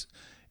 Yeah.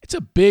 It's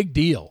a big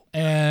deal.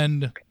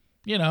 And,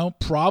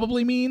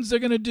 probably means they're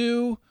going to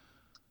do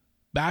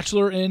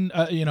Bachelor in,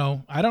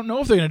 I don't know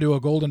if they're going to do a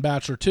Golden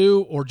Bachelor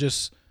 2 or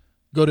just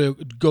go to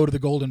the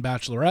Golden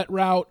Bachelorette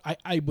route.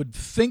 I would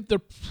think they're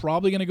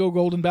probably going to go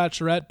Golden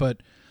Bachelorette,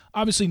 but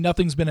obviously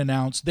nothing's been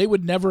announced. They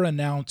would never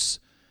announce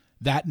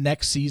that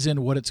next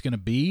season what it's going to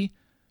be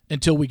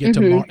until we get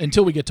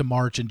to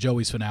March and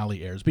Joey's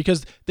finale airs,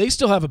 because they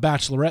still have a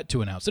Bachelorette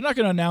to announce. They're not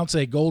going to announce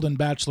a Golden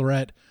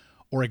Bachelorette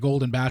or a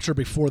Golden Bachelor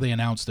before they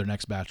announce their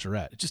next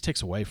Bachelorette. It just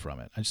takes away from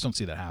it. I just don't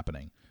see that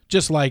happening.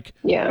 Just like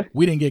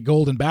we didn't get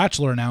Golden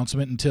Bachelor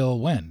announcement until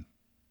when?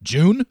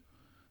 June?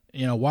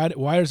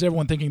 Why is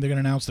everyone thinking they're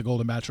going to announce the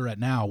Golden Bachelorette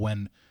now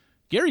when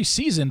Gary's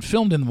season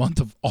filmed in the month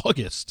of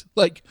August?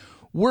 Like,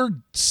 we're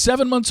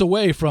 7 months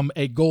away from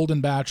a Golden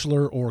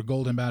Bachelor or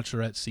Golden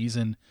Bachelorette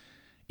season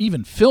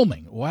even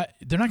filming. Why?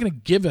 They're not going to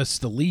give us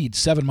the lead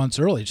 7 months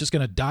early. It's just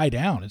going to die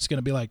down. It's going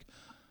to be like,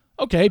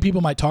 okay,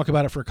 people might talk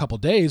about it for a couple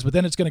of days, but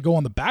then it's going to go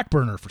on the back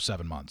burner for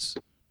 7 months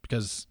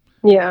because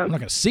I'm not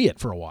going to see it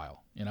for a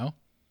while,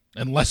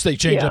 unless they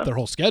change up their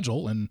whole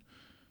schedule and,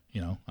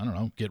 I don't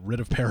know, get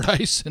rid of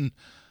Paradise. And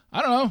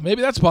I don't know,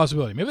 maybe that's a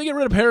possibility. Maybe they get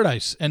rid of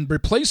Paradise and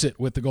replace it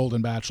with the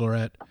Golden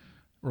Bachelorette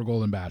or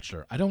Golden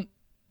Bachelor. I don't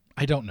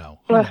know.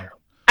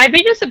 I'd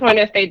be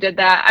disappointed if they did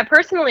that.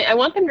 I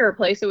want them to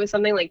replace it with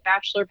something like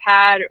Bachelor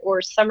Pad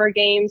or Summer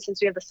Games,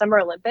 since we have the Summer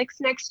Olympics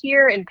next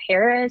year in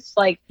Paris.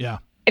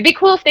 It'd be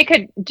cool if they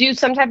could do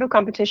some type of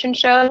competition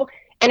show.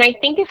 And I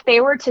think if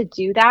they were to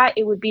do that,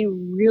 it would be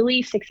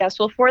really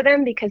successful for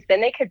them, because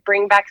then they could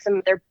bring back some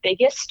of their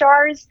biggest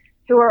stars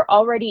who are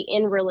already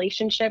in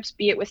relationships,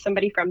 be it with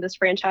somebody from this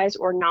franchise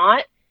or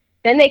not.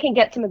 Then they can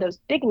get some of those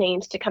big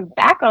names to come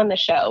back on the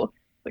show,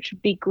 which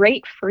would be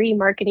great free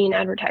marketing and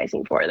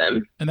advertising for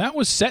them. And that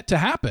was set to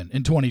happen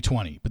in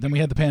 2020, but then we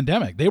had the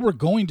pandemic. They were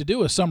going to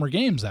do a Summer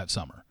Games that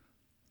summer.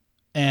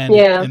 And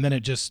then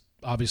it just,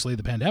 obviously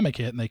the pandemic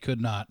hit and they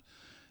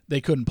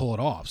couldn't pull it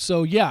off.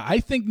 So yeah,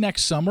 I think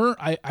next summer,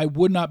 I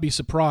would not be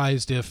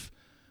surprised if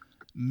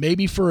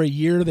maybe for a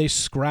year they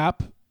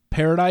scrap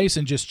Paradise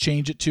and just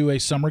change it to a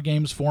Summer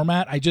Games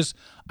format. I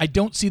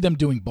don't see them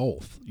doing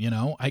both.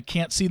 I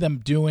can't see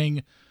them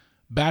doing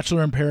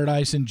Bachelor in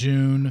Paradise in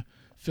June,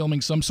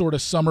 filming some sort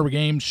of Summer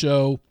Games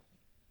show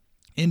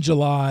in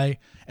July,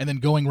 and then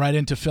going right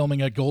into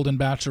filming a Golden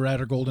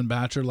Bachelorette or Golden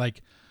Bachelor.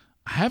 Like,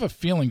 I have a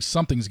feeling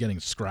something's getting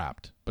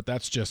scrapped, but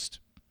that's just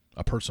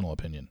a personal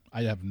opinion.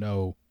 I have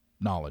no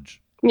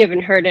knowledge. You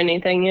haven't heard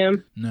anything, yeah?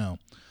 No.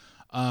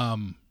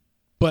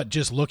 But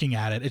just looking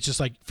at it, it's just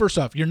like, first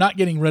off, you're not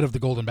getting rid of the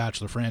Golden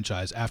Bachelor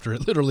franchise after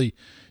it literally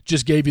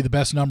just gave you the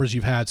best numbers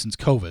you've had since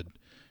COVID.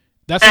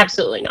 That's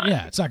absolutely not.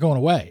 Yeah, it's not going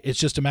away. It's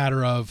just a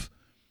matter of,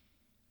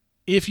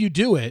 if you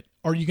do it,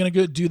 are you going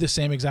to do the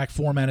same exact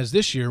format as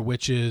this year,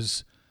 which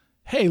is,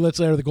 hey, let's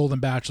air the Golden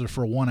Bachelor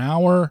for 1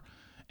 hour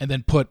and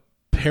then put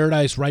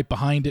Paradise right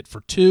behind it for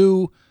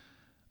 2?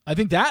 I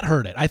think that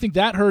hurt it. I think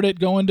that hurt it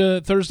going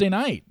to Thursday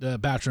night,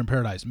 Bachelor in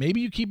Paradise.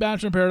 Maybe you keep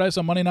Bachelor in Paradise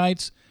on Monday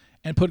nights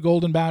and put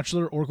Golden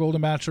Bachelor or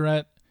Golden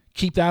Bachelorette,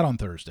 keep that on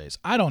Thursdays.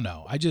 I don't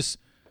know. I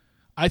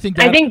think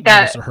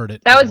that hurt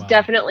it. That was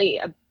definitely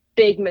a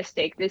big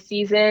mistake this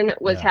season,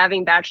 was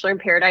having Bachelor in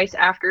Paradise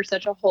after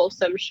such a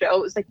wholesome show.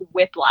 It was like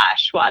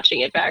whiplash watching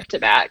it back to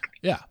back.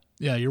 Yeah.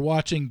 You're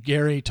watching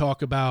Gary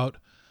talk about,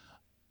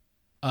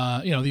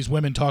 these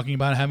women talking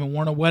about having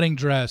worn a wedding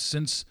dress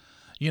since,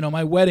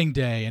 my wedding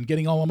day, and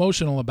getting all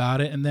emotional about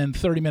it. And then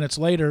 30 minutes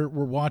later,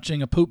 we're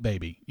watching a poop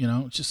baby.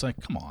 It's just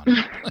like, come on.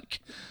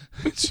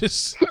 It's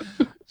just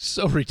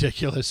so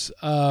ridiculous.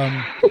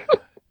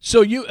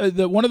 So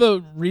one of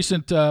the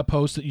recent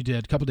posts that you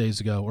did a couple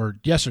days ago or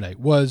yesterday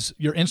was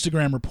your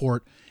Instagram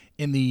report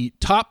in the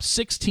top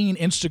 16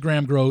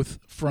 Instagram growth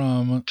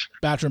from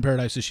Bachelor in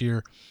Paradise this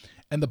year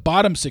and the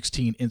bottom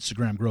 16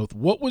 Instagram growth.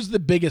 What was the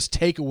biggest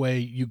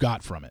takeaway you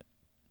got from it?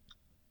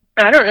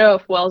 I don't know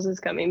if Wells is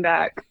coming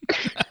back.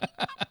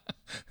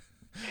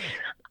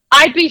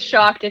 I'd be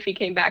shocked if he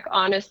came back,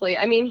 honestly.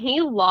 I mean,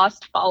 he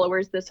lost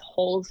followers this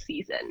whole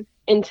season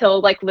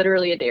until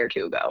literally a day or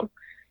two ago.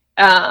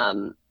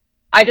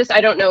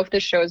 I don't know if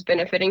this show is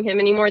benefiting him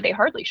anymore. They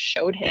hardly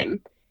showed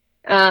him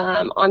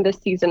on this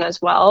season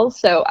as well.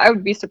 So I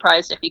would be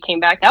surprised if he came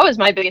back. That was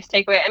my biggest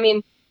takeaway. I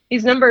mean,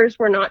 these numbers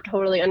were not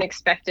totally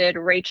unexpected.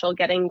 Rachel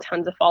getting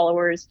tons of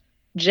followers.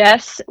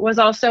 Jess was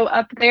also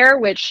up there,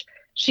 which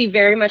she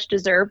very much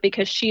deserved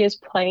because she is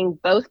playing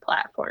both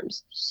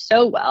platforms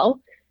so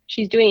well.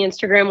 She's doing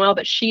Instagram well,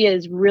 but she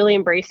is really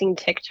embracing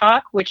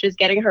TikTok, which is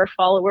getting her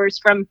followers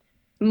from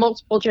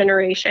multiple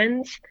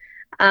generations.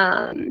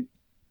 And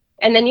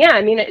then,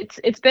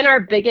 it's been our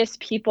biggest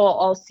people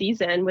all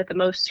season with the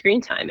most screen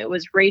time. It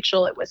was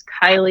Rachel, it was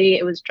Kylie,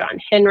 it was John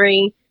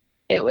Henry,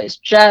 it was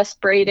Jess,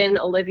 Brayden,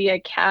 Olivia,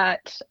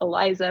 Kat,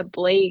 Eliza,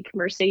 Blake,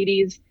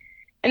 Mercedes.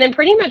 And then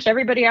pretty much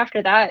everybody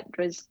after that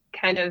was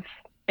kind of,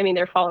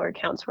 their follower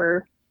counts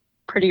were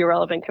pretty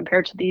irrelevant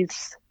compared to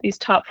these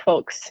top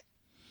folks.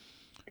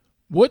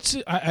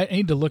 I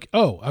need to look.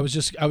 Oh, I was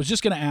just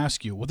going to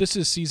ask you. Well, this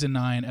is season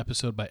 9,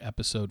 episode by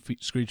episode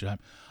screen time.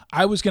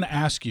 I was going to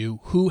ask you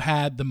who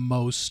had the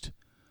most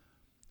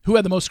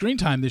screen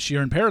time this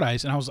year in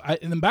Paradise, and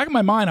in the back of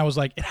my mind, I was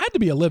like, it had to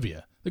be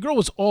Olivia. The girl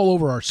was all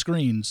over our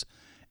screens,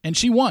 and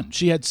she won.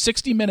 She had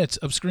 60 minutes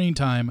of screen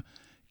time.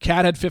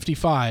 Kat had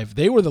 55.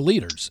 They were the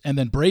leaders, and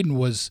then Brayden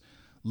was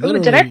Ooh,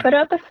 did I put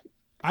out the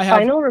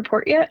final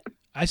report yet?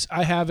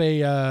 I have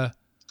a.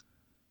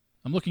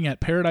 I'm looking at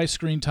Paradise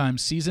Screen Time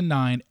Season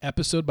 9,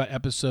 episode by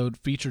episode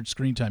featured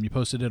screen time. You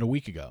posted it a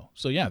week ago,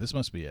 so yeah, this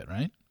must be it,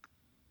 right?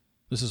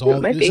 This is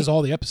all. This is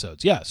all the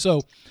episodes. Yeah.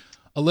 So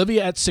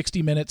Olivia at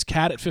 60 minutes,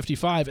 Kat at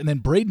 55, and then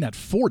Braden at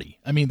 40.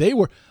 I mean,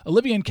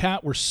 Olivia and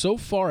Kat were so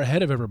far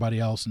ahead of everybody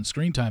else in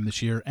screen time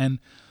this year. And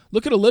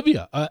look at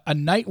Olivia, a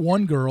night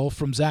one girl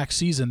from Zach's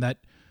season. That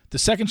the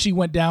second she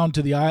went down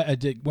to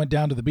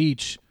the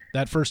beach,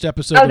 that first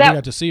episode we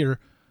got to see her.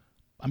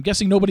 I'm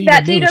guessing nobody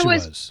even knew who she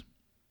was.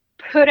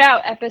 Put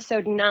out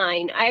episode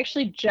 9. I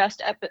actually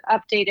just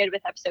updated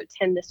with episode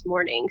 10 this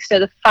morning. So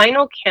the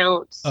final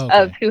counts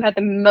of who had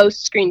the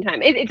most screen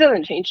time, it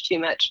doesn't change too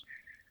much,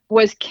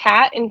 was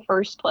Kat in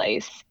first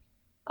place,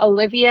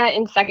 Olivia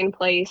in second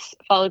place,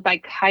 followed by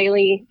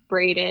Kylie,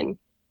 Braden,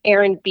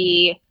 Aaron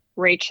B,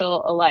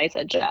 Rachel,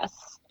 Eliza,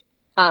 Jess.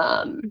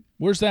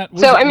 Where's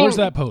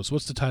that post?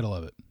 What's the title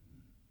of it?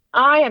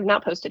 I have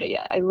not posted it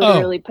yet. I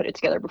literally put it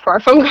together before our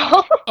phone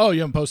call. Oh, you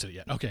haven't posted it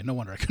yet. Okay, no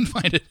wonder I couldn't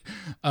find it.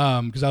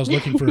 Because I was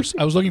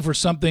looking for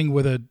something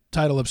with a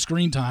title of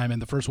screen time,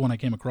 and the first one I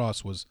came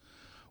across was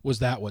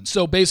that one.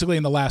 So basically,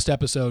 in the last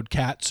episode,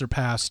 Kat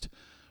surpassed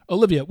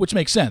Olivia, which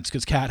makes sense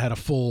because Kat had a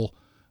full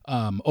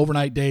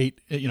overnight date.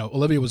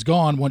 Olivia was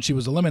gone once she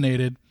was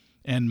eliminated,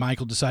 and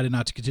Michael decided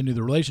not to continue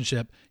the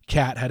relationship.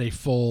 Kat had a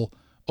full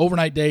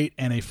overnight date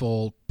and a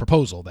full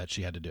proposal that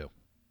she had to do.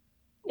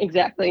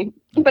 Exactly.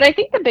 But I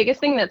think the biggest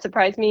thing that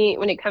surprised me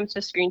when it comes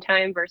to screen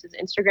time versus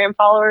Instagram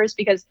followers,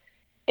 because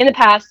in the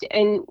past,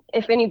 and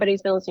if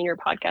anybody's been listening to your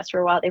podcast for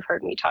a while, they've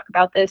heard me talk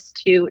about this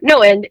to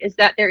no end, is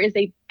that there is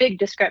a big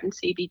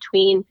discrepancy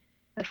between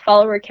the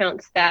follower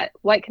counts that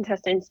white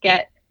contestants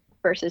get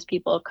versus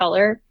people of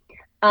color.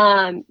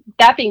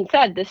 That being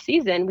said, this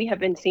season, we have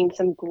been seeing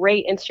some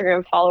great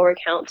Instagram follower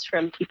counts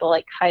from people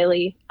like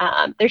Kylie.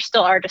 There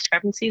still are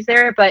discrepancies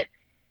there, but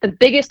the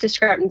biggest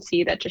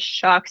discrepancy that just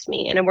shocks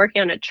me, and I'm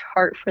working on a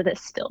chart for this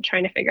still,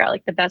 trying to figure out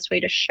like the best way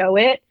to show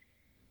it,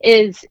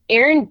 is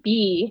Aaron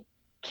B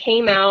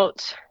came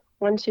out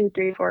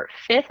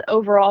 5th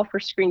overall for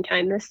screen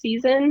time this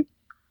season.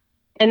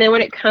 And then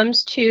when it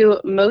comes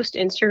to most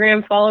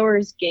Instagram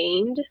followers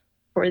gained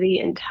for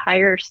the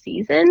entire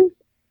season,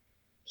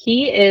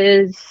 he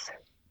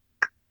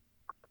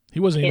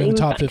wasn't even in the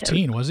top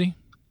 15, was he?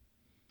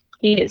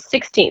 He is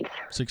 16th.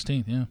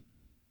 16th, yeah.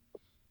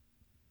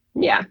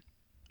 Yeah.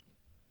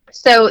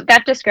 So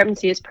that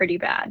discrepancy is pretty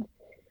bad.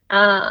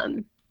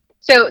 So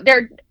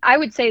I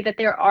would say that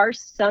there are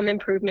some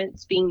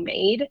improvements being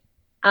made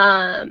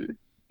in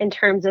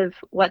terms of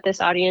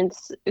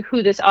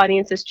who this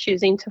audience is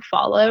choosing to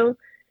follow,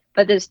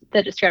 but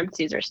the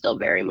discrepancies are still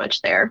very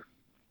much there.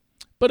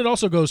 But it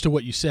also goes to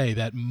what you say,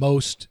 that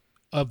most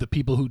of the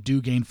people who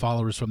do gain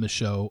followers from the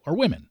show are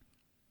women.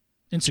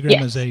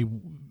 Instagram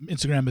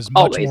is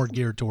much more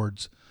geared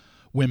towards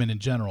women in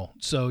general.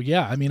 So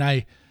yeah, I mean,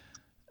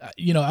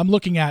 I'm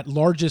looking at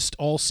largest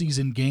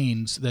all-season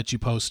gains that you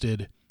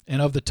posted, and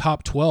of the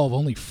top 12,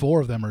 only 4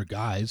 of them are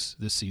guys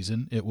this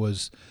season. It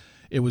was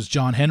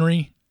John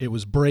Henry, it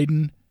was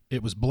Braden,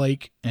 it was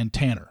Blake, and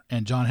Tanner.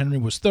 And John Henry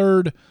was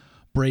 3rd,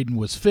 Braden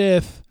was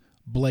 5th,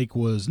 Blake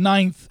was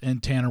 9th,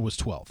 and Tanner was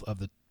 12th.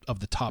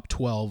 Of the top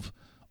 12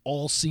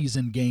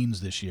 all-season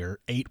gains this year,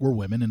 8 were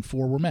women and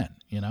 4 were men.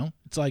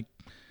 It's like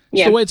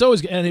it's the way it's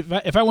always. And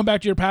if I went back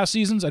to your past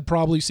seasons, I'd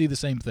probably see the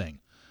same thing.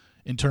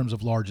 In terms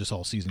of largest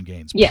all-season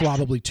gains,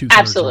 probably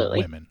 2/3 are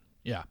women.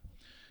 Yeah,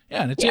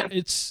 and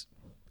it's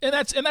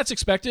that's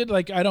expected.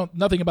 Like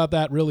nothing about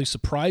that really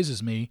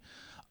surprises me.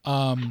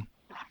 It's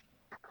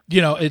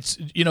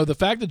the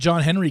fact that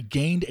John Henry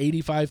gained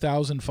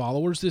 85,000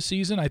 followers this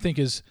season, I think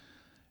is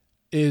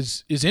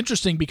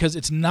interesting because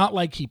it's not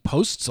like he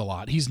posts a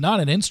lot. He's not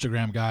an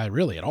Instagram guy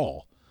really at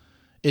all.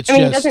 He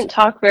doesn't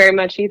talk very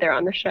much either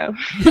on the show.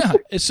 Yeah,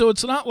 so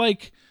it's not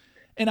like.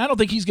 And I don't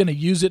think he's going to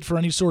use it for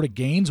any sort of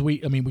gains. We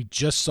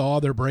just saw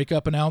their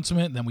breakup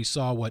announcement, and then we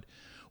saw what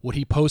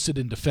he posted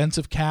in defense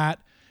of Kat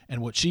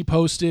and what she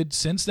posted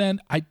since then.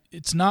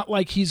 It's not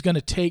like he's going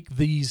to take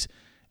these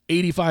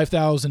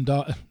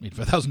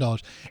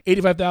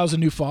 $85,000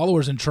 new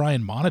followers and try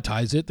and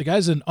monetize it. The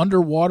guy's an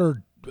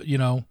underwater, I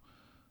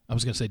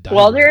was going to say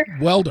diver.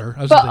 Welder.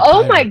 But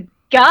oh my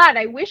God,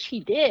 I wish he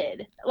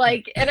did.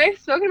 And I've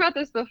spoken about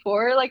this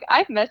before.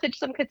 I've messaged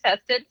some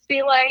contestants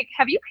being like,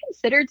 have you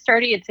considered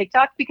starting a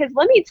TikTok? Because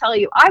let me tell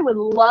you, I would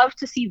love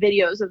to see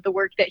videos of the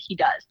work that he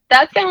does.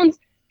 That sounds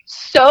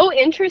so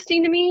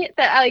interesting to me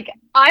that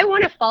I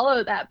want to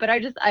follow that, but I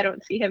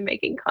don't see him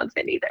making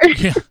content either.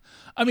 Yeah.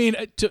 I mean,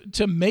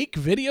 to make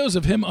videos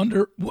of him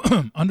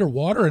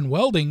underwater and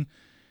welding,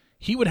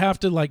 he would have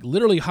to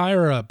literally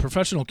hire a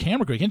professional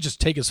camera crew. He can't just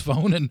take his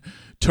phone and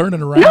turn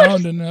it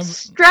around and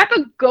strap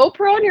a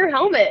GoPro on your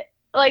helmet.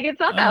 It's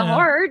not that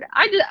hard.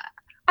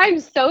 I'm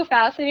so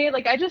fascinated.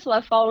 I just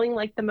love following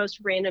the most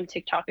random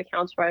TikTok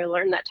accounts where I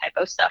learn that type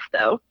of stuff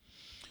though.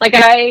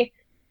 I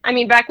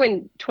mean, back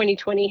when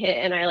 2020 hit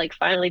and I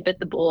finally bit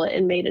the bullet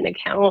and made an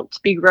account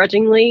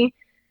begrudgingly,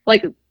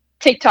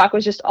 TikTok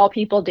was just all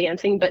people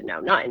dancing, but no,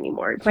 not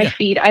anymore. My Yeah.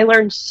 feed, I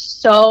learned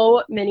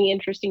so many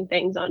interesting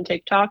things on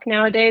TikTok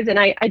nowadays, and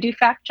I do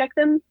fact check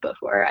them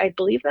before I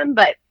believe them.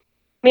 But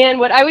man,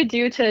 what I would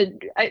do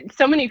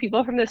so many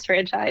people from this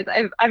franchise,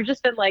 I've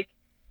just been like,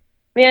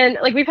 man,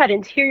 like we've had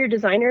interior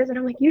designers, and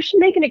I'm like, you should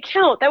make an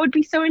account. That would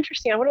be so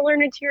interesting. I want to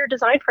learn interior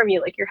design from you.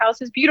 Like your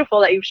house is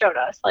beautiful that you've showed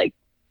us. Like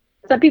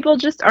some people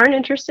just aren't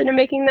interested in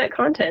making that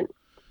content.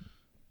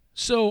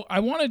 So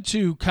I wanted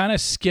to kind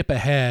of skip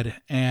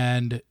ahead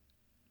and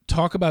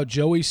talk about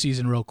Joey's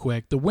season real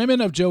quick. The women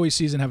of Joey's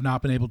season have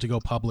not been able to go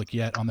public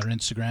yet on their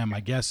Instagram.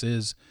 My guess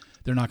is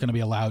they're not going to be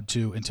allowed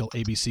to until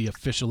ABC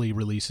officially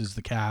releases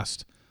the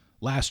cast.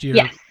 Last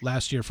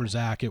year for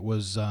Zach, it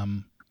was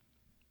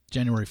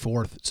January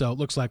 4th. So it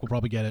looks like we'll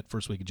probably get it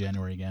first week of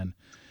January again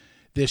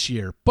this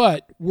year.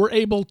 But we're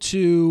able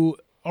to,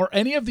 are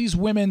any of these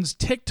women's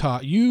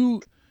TikTok,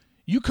 you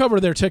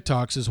cover their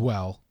TikToks as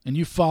well, and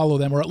you follow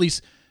them, or at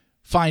least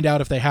find out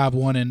if they have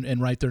one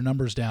and write their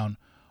numbers down.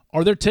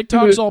 Are their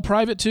TikToks all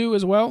private too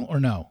as well, or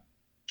no?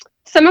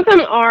 Some of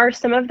them are,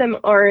 some of them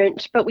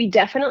aren't, but we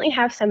definitely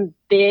have some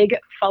big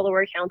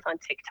follower accounts on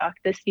TikTok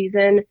this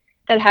season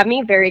that have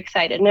me very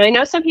excited. Now, I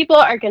know some people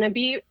are going to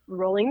be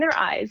rolling their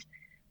eyes,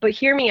 but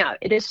hear me out.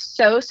 It is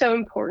so, so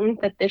important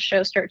that this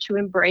show start to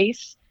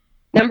embrace,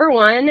 number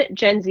one,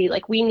 Gen Z.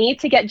 Like, we need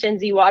to get Gen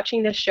Z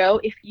watching this show.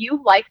 If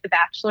you like The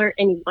Bachelor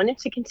and you want it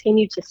to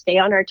continue to stay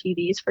on our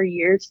TVs for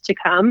years to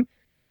come,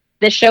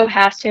 this show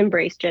has to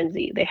embrace Gen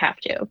Z. They have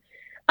to.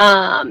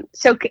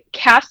 So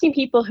casting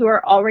people who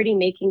are already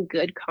making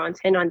good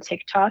content on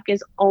TikTok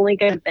is only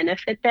going to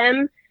benefit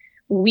them.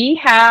 We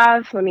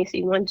have, let me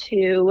see, 1,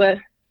 2,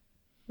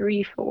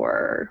 3,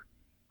 4,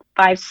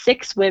 5,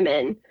 6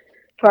 women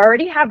who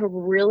already have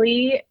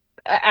really,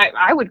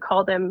 I would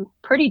call them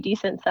pretty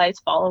decent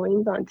sized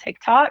followings on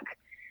TikTok.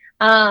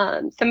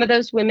 Some of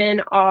those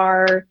women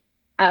are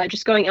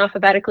just going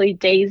alphabetically: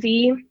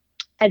 Daisy,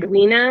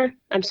 Edwina.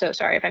 I'm so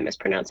sorry if I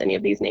mispronounce any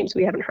of these names.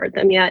 We haven't heard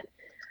them yet.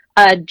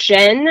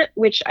 Jen,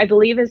 which I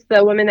believe is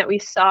the woman that we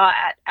saw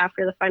at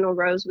after the final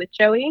rose with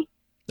Joey.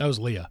 That was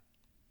Leah.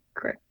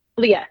 Correct.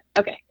 Leah.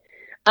 Okay.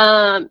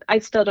 I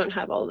still don't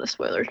have all the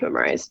spoilers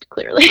memorized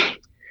clearly.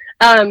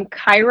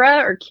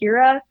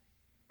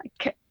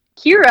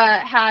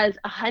 Kira has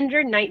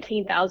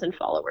 119,000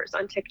 followers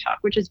on TikTok,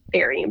 which is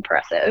very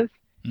impressive.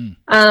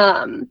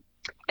 And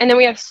then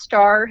we have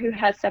Star, who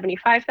has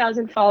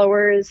 75,000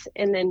 followers,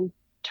 and then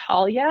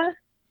Talia,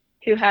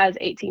 who has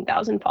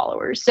 18,000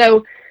 followers.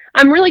 So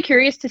I'm really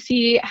curious to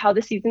see how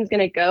the season's going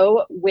to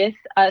go with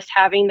us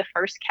having the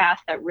first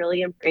cast that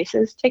really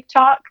embraces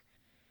TikTok,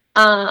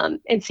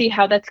 and see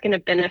how that's going to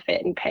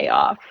benefit and pay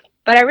off.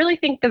 But I really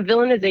think the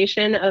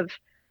villainization of,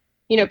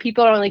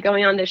 people are only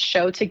going on this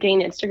show to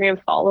gain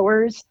Instagram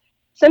followers,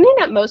 something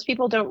that most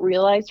people don't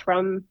realize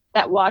from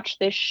that watch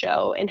this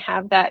show and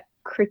have that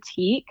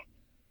critique,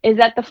 is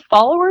that the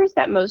followers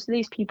that most of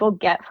these people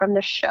get from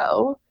the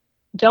show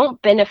don't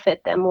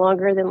benefit them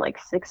longer than like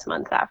 6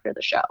 months after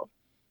the show.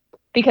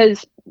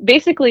 Because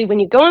basically when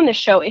you go on the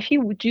show, if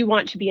you do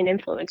want to be an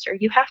influencer,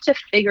 you have to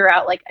figure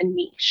out like a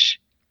niche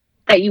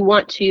that you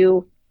want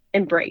to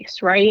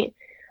embrace, right?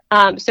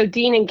 So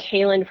Dean and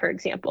Kaylin, for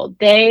example,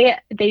 they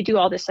do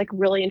all this like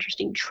really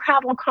interesting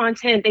travel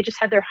content. They just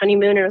had their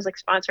honeymoon and it was like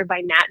sponsored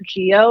by Nat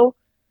Geo.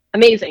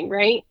 Amazing,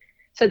 right?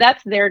 So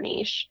that's their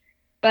niche.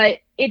 But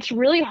it's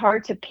really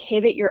hard to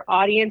pivot your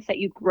audience that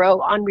you grow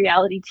on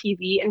reality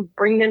TV and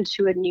bring them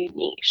to a new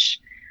niche.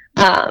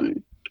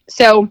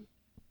 So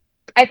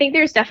I think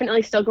there's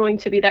definitely still going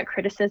to be that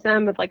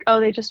criticism of like,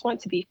 oh, they just want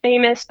to be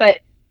famous.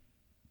 But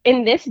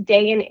in this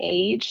day and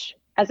age,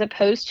 as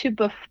opposed to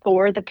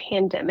before the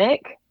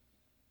pandemic,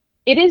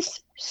 it is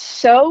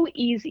so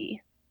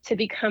easy to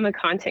become a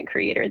content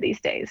creator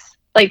these days.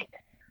 Like,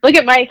 look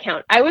at my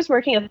account. I was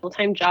working a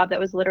full-time job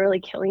that was literally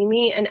killing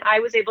me, and I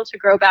was able to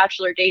grow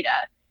Bachelor data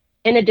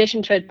in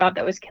addition to a job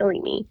that was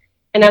killing me.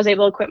 And I was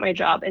able to quit my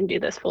job and do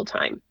this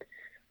full-time,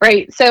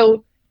 right?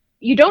 So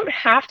you don't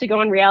have to go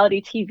on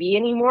reality TV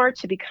anymore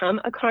to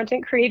become a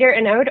content creator.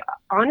 And I would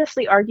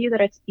honestly argue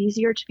that it's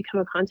easier to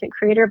become a content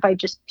creator by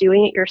just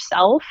doing it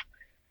yourself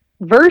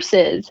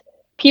versus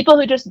people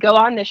who just go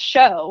on this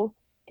show.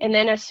 And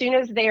then as soon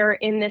as they're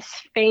in this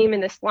fame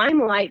and this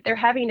limelight, they're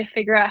having to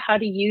figure out how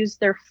to use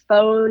their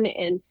phone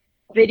and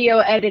video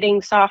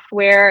editing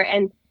software.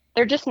 And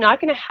they're just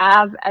not going to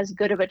have as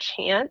good of a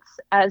chance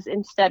as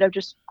instead of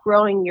just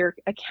growing your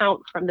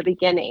account from the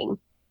beginning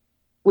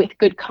with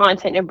good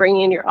content and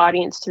bringing in your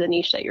audience to the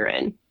niche that you're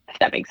in, if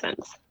that makes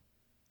sense.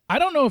 I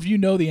don't know if you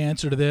know the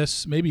answer to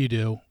this. Maybe you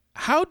do.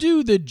 How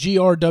do the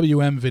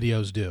GRWM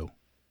videos do?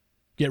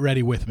 Get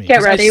ready with me.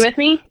 Get ready with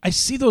me? I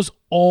see those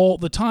all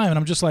the time, and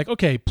I'm just like,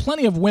 okay,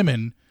 plenty of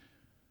women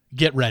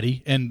get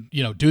ready and,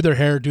 do their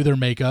hair, do their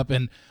makeup,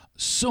 and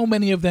so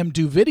many of them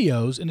do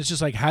videos, and it's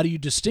just like, how do you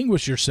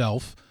distinguish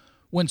yourself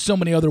when so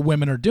many other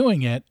women are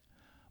doing it?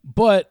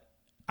 But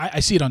I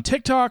see it on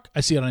TikTok. I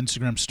see it on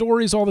Instagram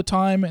stories all the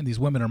time, and these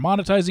women are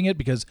monetizing it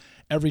because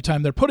every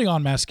time they're putting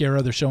on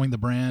mascara, they're showing the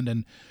brand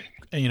and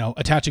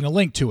attaching a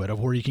link to it of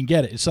where you can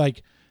get it. It's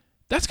like,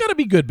 That's got to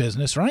be good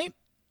business, right?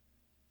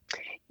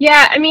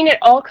 Yeah, I mean, it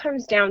all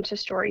comes down to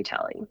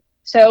storytelling.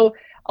 So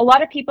a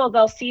lot of people,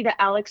 they'll see the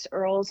Alex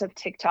Earls of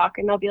TikTok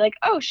and they'll be like,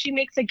 oh, she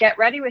makes a get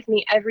ready with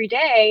me every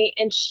day.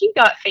 And she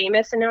got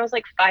famous and now has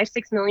like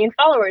 5-6 million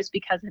followers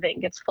because of it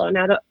and gets flown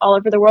out all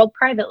over the world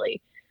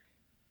privately.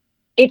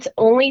 It's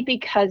only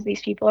because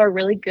these people are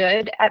really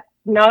good at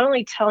not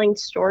only telling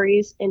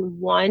stories in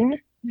one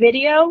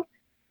video,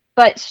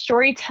 but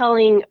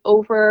storytelling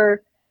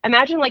over,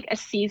 imagine like a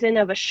season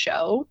of a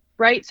show,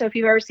 right? So if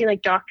you've ever seen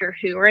like Doctor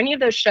Who or any of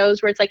those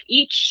shows where it's like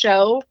each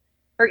show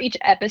or each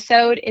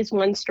episode is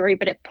one story,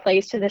 but it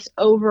plays to this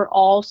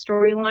overall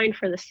storyline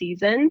for the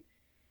season.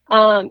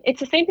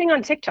 It's the same thing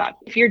on TikTok.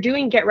 If you're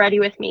doing Get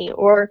Ready With Me,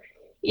 or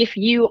if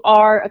you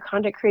are a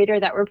content creator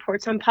that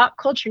reports on pop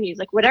culture news,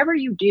 like whatever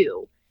you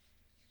do,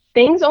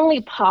 things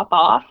only pop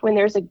off when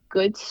there's a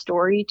good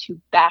story to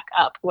back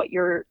up what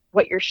you're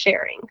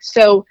sharing.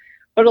 So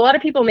what a lot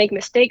of people make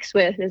mistakes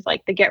with is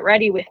like the Get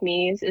Ready With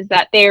Me's is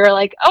that they're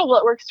like, oh, well,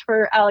 it works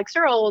for Alex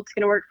Earl, it's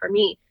going to work for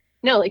me.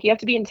 No, like you have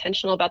to be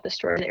intentional about the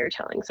story that you're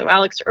telling. So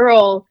Alex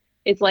Earl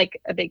is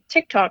like a big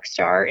TikTok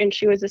star, and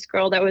she was this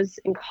girl that was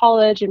in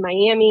college in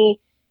Miami,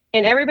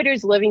 and everybody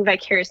was living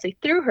vicariously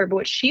through her. But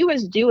what she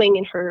was doing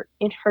in her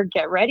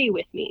Get Ready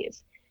With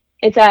Me's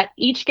is that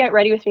each Get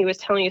Ready With Me was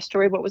telling a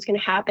story of what was going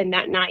to happen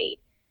that night.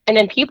 And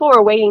then people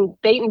were waiting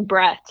bated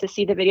breath to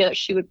see the video that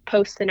she would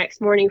post the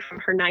next morning from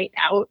her night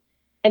out.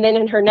 And then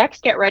in her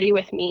next Get Ready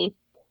With Me,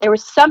 there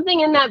was something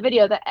in that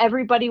video that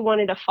everybody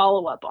wanted a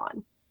follow up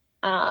on.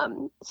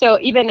 So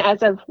even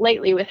as of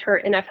lately with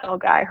her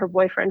NFL guy, her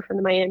boyfriend from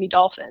the Miami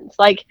Dolphins,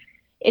 like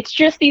it's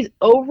just these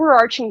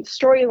overarching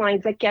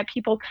storylines that get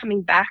people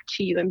coming back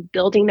to you and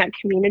building that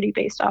community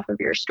based off of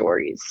your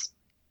stories.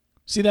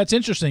 See, that's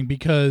interesting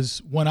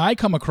because when I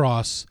come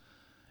across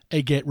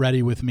a Get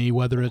Ready With Me,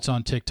 whether it's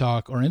on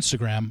TikTok or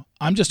Instagram,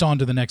 I'm just on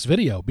to the next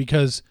video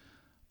because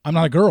I'm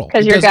not a girl.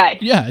 Because you're a guy.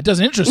 Yeah, it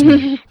doesn't interest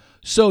me.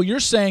 So you're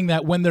saying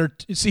that when they're,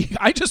 see,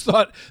 I just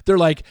thought they're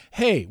like,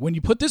 hey, when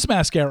you put this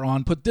mascara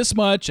on, put this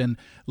much and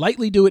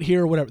lightly do it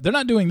here or whatever. They're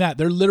not doing that.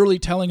 They're literally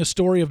telling a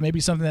story of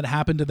maybe something that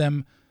happened to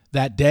them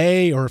that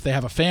day, or if they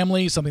have a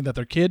family, something that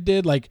their kid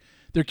did. Like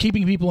they're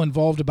keeping people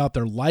involved about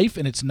their life,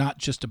 and it's not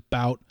just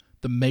about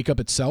the makeup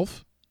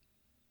itself.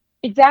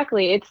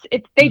 Exactly.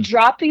 It's they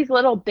drop these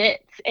little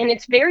bits and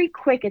it's very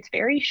quick. It's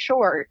very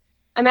short.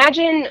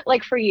 Imagine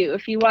like for you,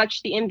 if you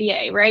watch the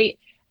NBA, right?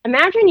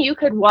 Imagine you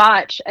could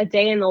watch a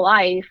day in the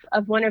life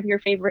of one of your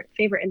favorite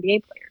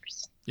NBA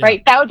players,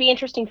 right? That would be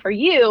interesting for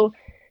you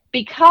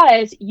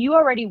because you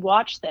already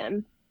watch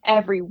them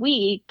every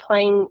week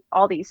playing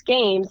all these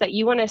games that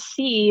you want to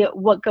see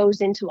what goes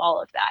into all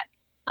of that.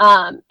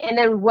 And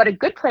then what a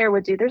good player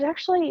would do, there's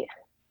actually,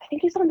 I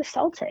think he's on the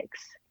Celtics.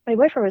 My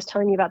boyfriend was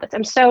telling me about this.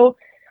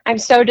 I'm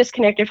so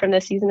disconnected from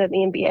this season of the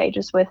NBA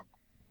just with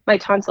my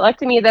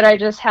tonsillectomy that I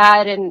just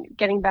had and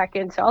getting back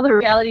into all the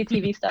reality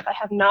TV stuff. I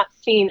have not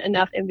seen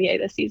enough NBA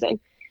this season.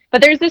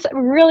 But there's this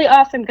really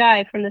awesome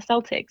guy from the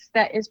Celtics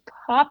that is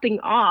popping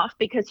off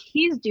because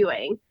he's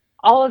doing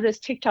all of this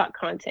TikTok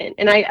content.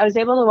 And I was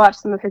able to watch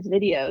some of his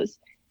videos.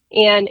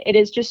 And it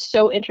is just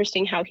so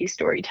interesting how he's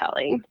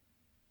storytelling.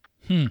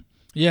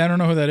 Yeah, I don't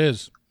know who that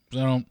is.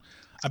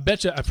 I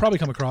bet you I've probably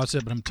come across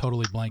it, but I'm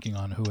totally blanking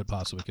on who it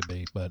possibly could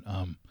be. But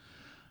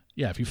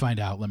yeah, if you find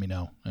out, let me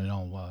know, and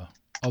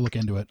I'll look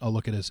into it. I'll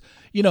look at his,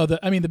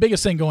 the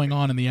biggest thing going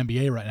on in the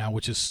NBA right now,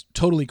 which is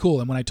totally cool.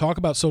 And when I talk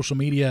about social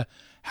media,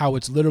 how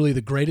it's literally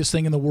the greatest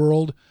thing in the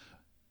world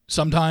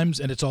sometimes,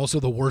 and it's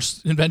also the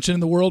worst invention in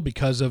the world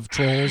because of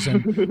trolls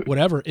and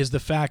whatever, is the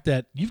fact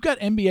that you've got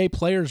NBA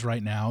players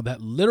right now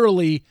that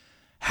literally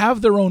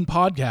have their own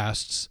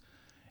podcasts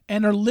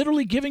and are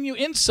literally giving you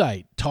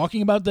insight,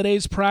 talking about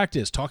today's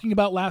practice, talking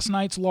about last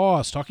night's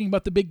loss, talking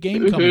about the big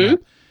game coming up.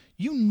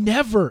 You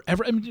never,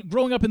 ever,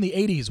 growing up in the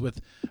 80s with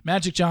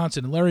Magic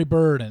Johnson and Larry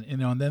Bird and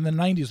then the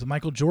 90s with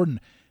Michael Jordan,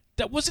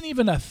 that wasn't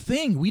even a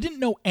thing. We didn't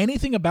know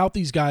anything about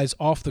these guys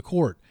off the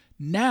court.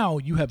 Now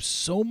you have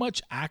so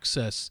much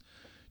access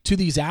to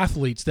these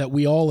athletes that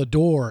we all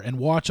adore and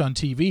watch on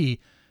TV.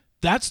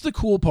 That's the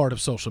cool part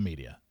of social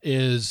media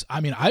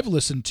I've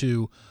listened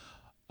to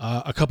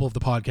a couple of the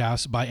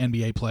podcasts by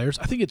NBA players.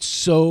 I think it's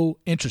so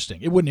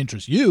interesting. It wouldn't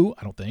interest you,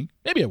 I don't think.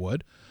 Maybe it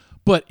would.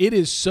 But it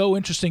is so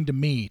interesting to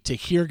me to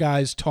hear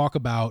guys talk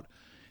about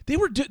they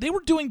were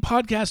doing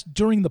podcasts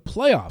during the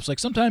playoffs. Like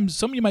sometimes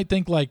some of you might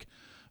think like,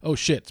 oh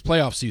shit, it's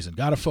playoff season,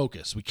 got to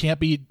focus. We can't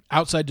be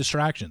outside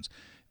distractions.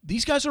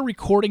 These guys are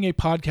recording a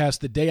podcast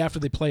the day after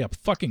they play a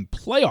fucking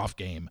playoff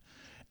game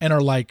and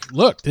are like,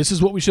 look, this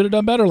is what we should have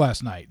done better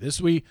last night.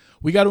 We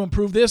got to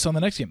improve this on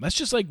the next game. That's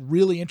just like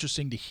really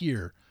interesting to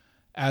hear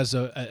as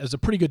a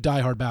pretty good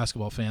diehard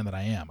basketball fan that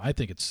I am. I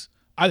think it's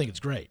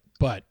great,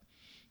 but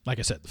like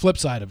I said, the flip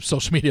side of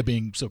social media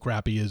being so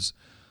crappy is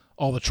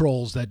all the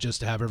trolls that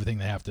just have everything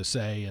they have to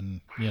say and,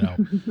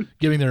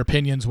 giving their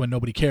opinions when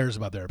nobody cares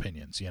about their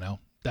opinions,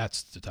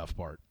 That's the tough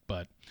part.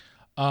 But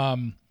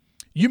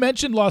you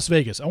mentioned Las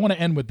Vegas. I want to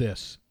end with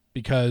this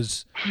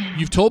because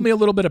you've told me a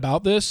little bit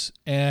about this,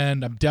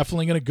 and I'm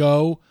definitely going to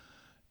go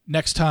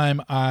next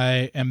time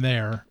I am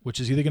there, which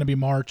is either going to be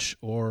March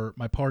or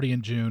my party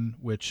in June,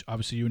 which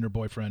obviously you and your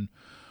boyfriend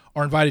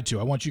are invited to.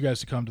 I want you guys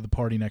to come to the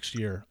party next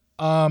year.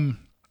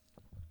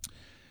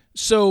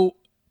 So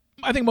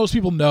I think most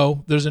people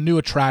know there's a new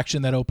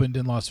attraction that opened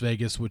in Las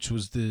Vegas, which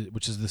is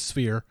the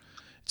Sphere.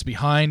 It's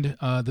behind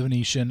the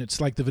Venetian.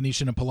 It's like the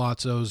Venetian and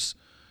Palazzo's,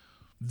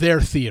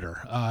 their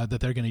theater that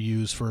they're going to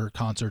use for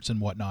concerts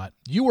and whatnot.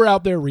 You were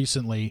out there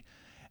recently,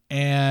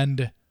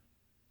 and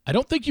I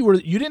don't think you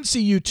didn't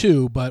see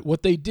U2, but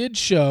what they did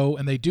show,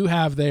 and they do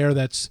have there,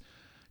 that's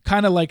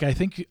kind of like, I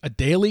think, a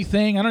daily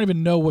thing. I don't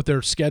even know what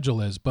their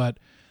schedule is, but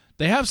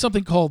they have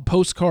something called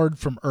Postcard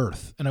from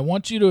Earth, and I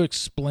want you to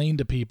explain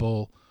to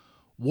people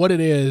what it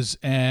is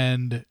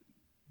and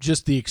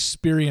just the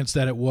experience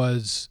that it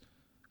was,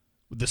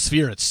 the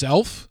Sphere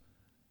itself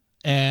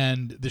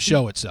and the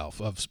show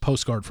itself of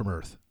Postcard from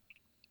Earth.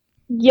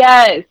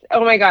 Yes.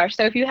 Oh my gosh.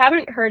 So if you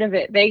haven't heard of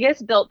it,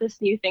 Vegas built this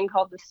new thing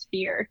called the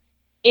Sphere.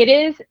 It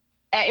is,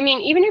 I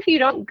mean, even if you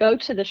don't go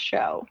to the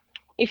show,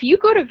 if you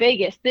go to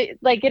Vegas,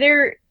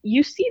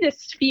 you see this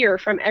Sphere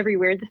from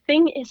everywhere. The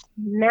thing is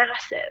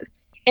massive.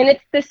 And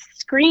it's this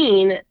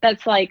screen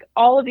that's like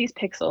all of these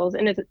pixels,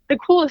 and it's the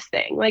coolest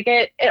thing. Like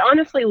it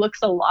honestly looks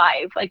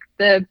alive. Like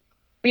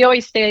we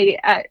always stay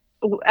at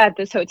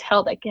this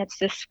hotel that gets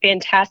this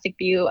fantastic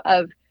view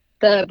of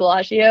the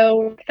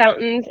Bellagio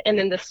fountains and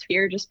then the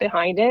Sphere just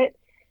behind it.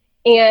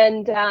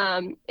 And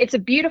it's a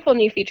beautiful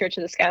new feature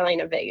to the skyline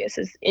of Vegas,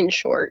 is in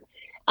short.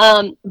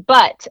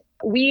 But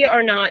we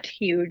are not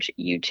huge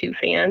U2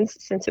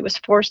 fans, since it was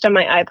forced on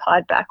my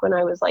iPod back when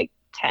I was like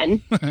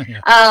 10.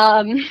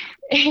 Yeah.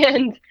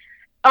 And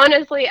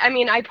honestly, I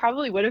mean, I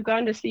probably would have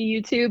gone to see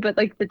U2, but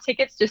like the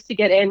tickets just to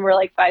get in were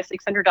like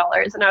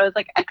 $500-$600, and I was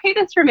like, I'd pay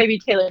this for maybe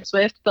Taylor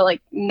Swift, but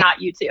like not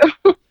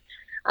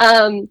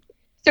U2.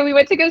 So we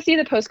went to go see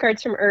the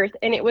Postcards from Earth,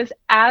 and it was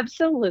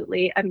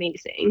absolutely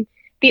amazing.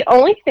 The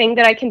only thing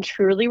that I can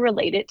truly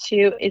relate it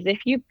to is if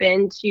you've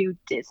been to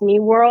Disney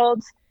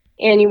World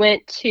and you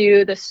went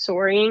to the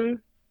Soaring,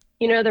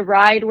 the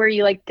ride where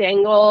you like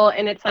dangle,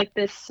 and it's like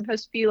this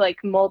supposed to be like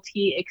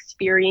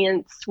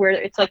multi-experience where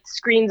it's like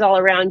screens all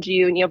around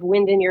you and you have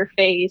wind in your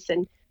face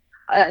and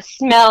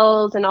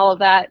smells and all of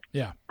that.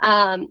 Yeah.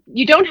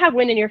 You don't have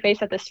wind in your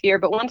face at the Sphere,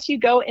 but once you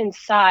go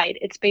inside,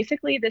 it's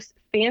basically this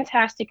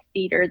fantastic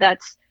theater.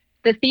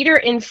 The theater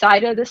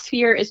inside of the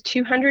Sphere is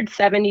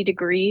 270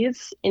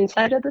 degrees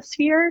inside of the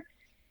Sphere.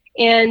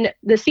 And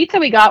the seats that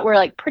we got were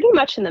like pretty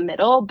much in the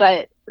middle,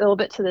 but a little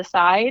bit to the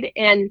side.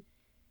 And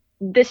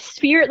the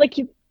Sphere, like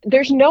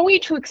there's no way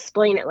to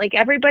explain it. Like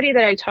everybody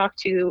that I talk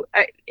to,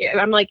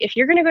 I'm like, if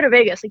you're going to go to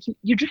Vegas, like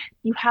you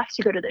have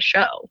to go to the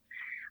show.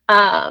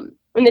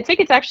 And the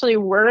tickets actually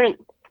weren't,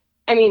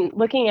 I mean,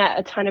 looking at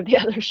a ton of the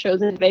other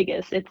shows in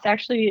Vegas, it's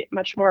actually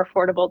much more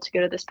affordable to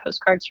go to this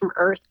Postcards from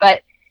Earth.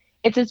 But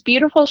it's this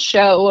beautiful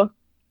show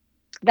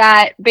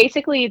that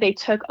basically they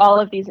took all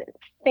of these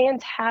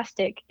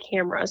fantastic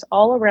cameras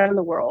all around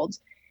the world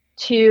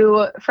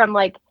from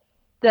like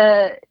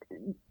the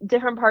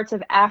different parts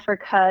of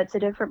Africa to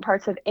different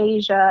parts of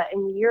Asia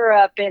and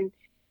Europe and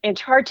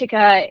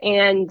Antarctica.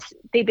 And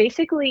they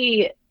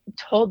basically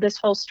told this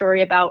whole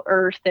story about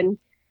Earth. And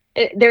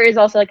there is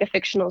also like a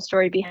fictional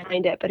story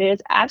behind it, but it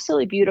is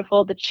absolutely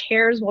beautiful. The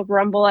chairs will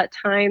rumble at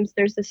times.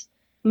 There's this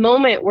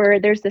moment where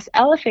there's this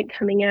elephant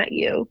coming at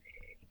you,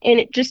 and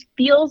it just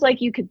feels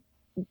like you could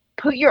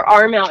put your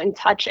arm out and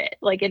touch it.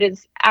 Like it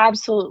is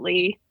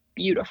absolutely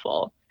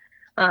beautiful.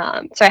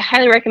 So I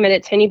highly recommend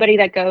it to anybody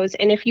that goes.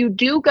 And if you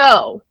do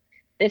go,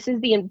 this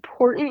is the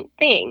important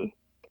thing.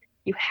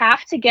 You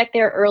have to get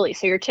there early.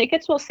 So your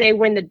tickets will say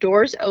when the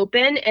doors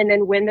open and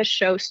then when the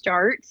show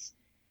starts.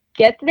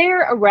 Get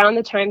there around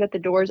the time that the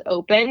doors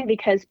open,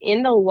 because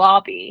in the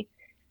lobby,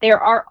 there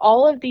are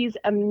all of these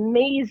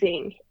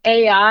amazing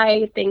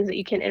AI things that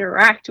you can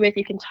interact with.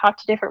 You can talk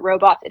to different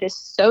robots. It is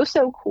so,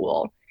 so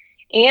cool.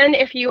 And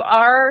if you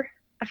are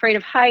afraid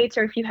of heights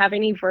or if you have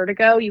any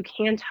vertigo, you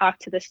can talk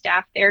to the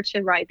staff there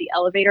to ride the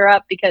elevator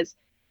up, because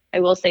I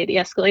will say the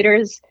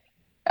escalators,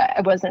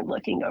 I wasn't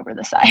looking over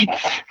the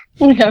sides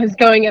when I was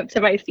going up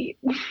to my seat.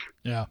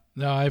 Yeah.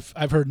 No,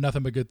 I've heard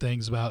nothing but good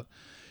things about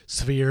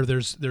Sphere.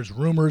 There's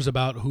rumors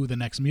about who the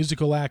next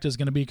musical act is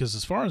going to be, because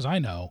as far as I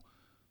know,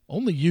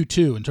 only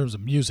U2 in terms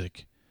of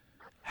music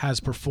has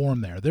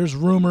performed there. There's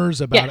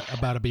rumors about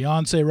a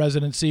Beyonce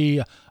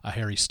residency, a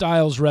Harry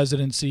Styles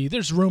residency.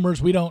 There's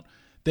rumors.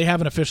 They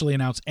haven't officially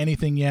announced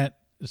anything yet.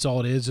 That's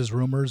all it is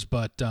rumors.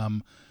 But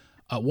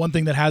one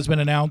thing that has been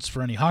announced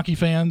for any hockey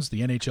fans,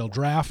 the NHL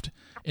draft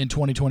in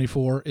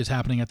 2024 is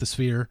happening at the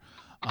Sphere.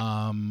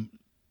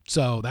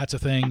 So that's a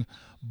thing.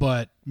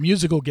 But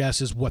musical guests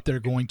is what they're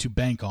going to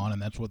bank on,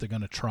 and that's what they're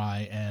going to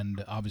try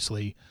and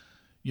obviously,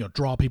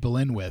 draw people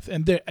in with.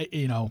 And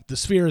the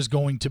Sphere is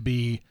going to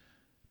be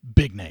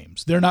big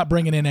names. They're not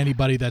bringing in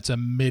anybody that's a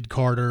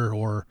mid-carder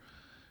or,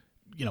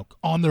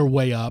 on their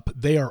way up.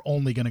 They are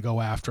only going to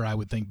go after, I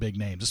would think, big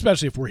names,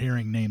 especially if we're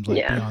hearing names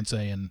like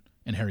Beyonce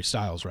and Harry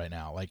Styles right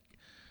now. Like,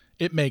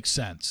 it makes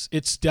sense.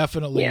 It's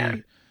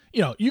definitely,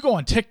 you go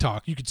on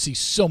TikTok, you could see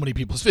so many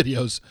people's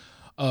videos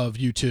of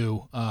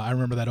U2. I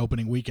remember that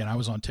opening weekend. I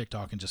was on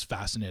TikTok and just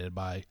fascinated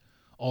by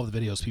all the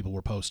videos people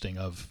were posting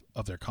of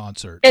their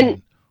concert.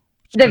 And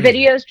the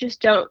crazy. videos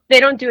just don't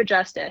do it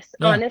justice.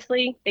 Yeah.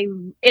 Honestly,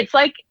 it's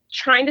like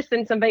trying to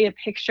send somebody a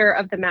picture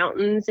of the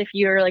mountains if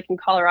you're like in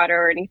Colorado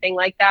or anything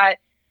like that,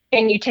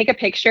 and you take a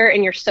picture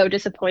and you're so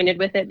disappointed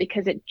with it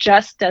because it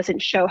just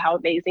doesn't show how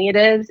amazing it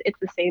is. It's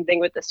the same thing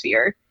with the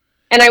Sphere.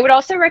 And I would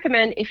also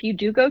recommend, if you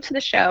do go to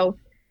the show,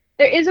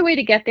 there is a way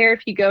to get there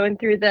if you go in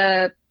through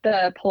the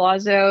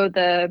Palazzo,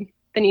 the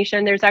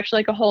Venetian. There's actually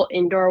like a whole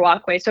indoor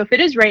walkway. So if it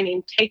is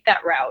raining, take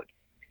that route.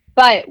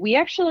 But we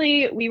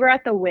were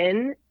at the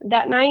Wynn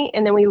that night,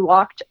 and then we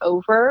walked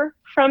over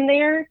from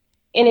there,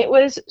 and it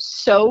was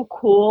so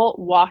cool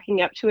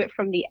walking up to it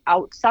from the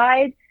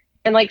outside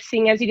and like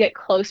seeing as you get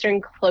closer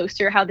and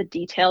closer how the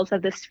details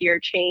of the Sphere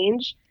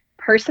change.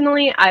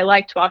 Personally, I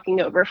liked walking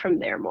over from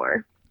there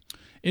more.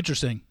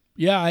 Interesting.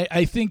 Yeah,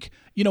 I think,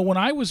 when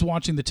I was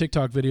watching the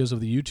TikTok videos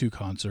of the U2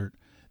 concert,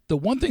 the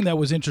one thing that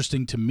was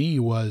interesting to me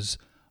was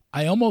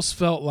I almost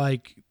felt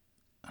like,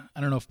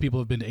 I don't know if people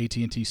have been to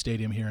AT&T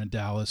Stadium here in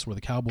Dallas where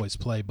the Cowboys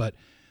play, but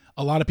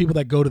a lot of people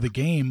that go to the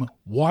game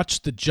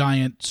watch the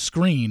giant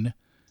screen,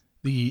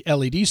 the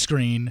LED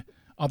screen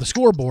on the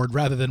scoreboard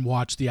rather than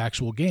watch the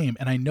actual game.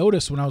 And I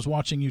noticed when I was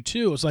watching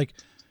U2, it was like,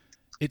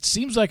 it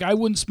seems like I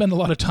wouldn't spend a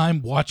lot of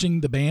time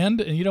watching the band,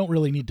 and you don't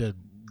really need to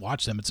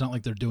watch them. It's not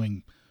like they're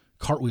doing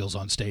cartwheels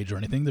on stage or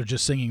anything. They're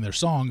just singing their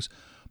songs.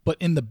 But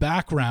in the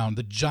background,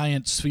 the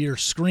giant Sphere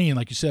screen,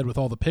 like you said, with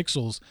all the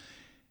pixels,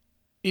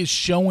 is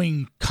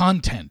showing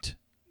content.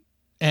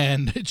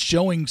 And it's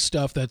showing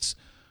stuff that's,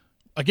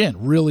 again,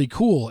 really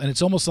cool. And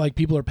it's almost like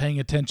people are paying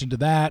attention to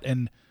that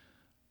and,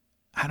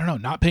 I don't know,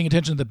 not paying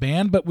attention to the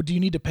band, but do you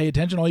need to pay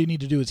attention? All you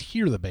need to do is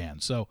hear the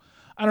band. So,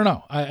 I don't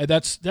know.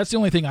 That's the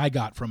only thing I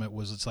got from it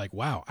was it's like,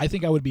 wow, I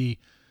think I would be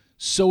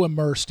so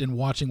immersed in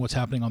watching what's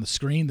happening on the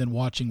screen than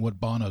watching what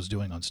Bono's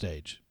doing on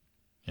stage,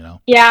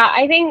 Yeah,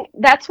 I think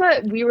that's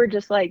what we were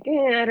just like,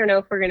 I don't know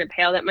if we're going to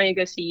pay all that money to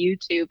go see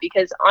U2,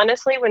 because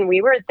honestly, when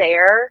we were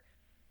there,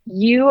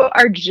 your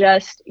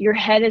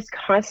head is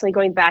constantly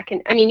going back.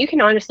 And I mean, you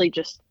can honestly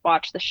just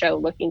watch the show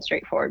looking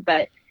straight forward,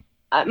 but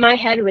my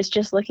head was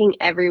just looking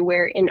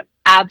everywhere in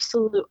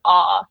absolute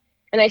awe.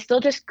 And I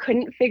still just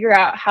couldn't figure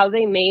out how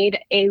they made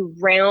a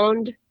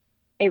round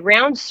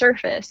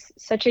surface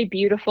such a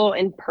beautiful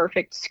and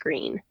perfect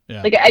screen.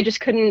 Yeah. Like I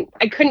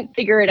couldn't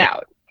figure it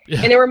out.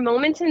 Yeah. And there were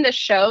moments in the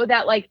show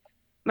that like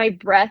my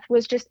breath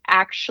was just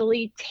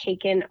actually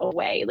taken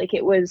away. Like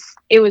it was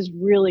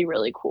really,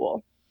 really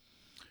cool.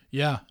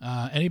 Yeah.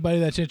 Anybody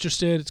that's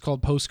interested, it's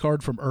called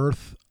Postcard from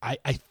Earth. I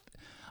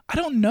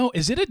don't know.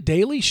 Is it a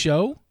daily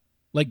show?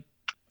 Like,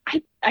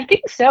 I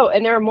think so.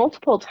 And there are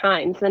multiple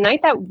times. The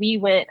night that we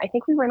went, I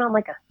think we went on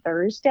like a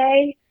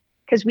Thursday,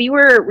 because we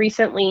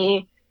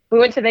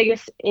went to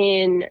Vegas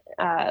in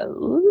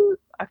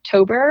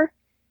October,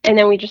 and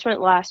then we just went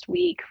last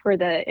week for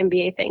the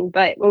NBA thing.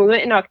 But when we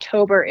went in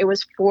October, it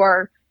was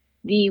for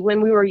the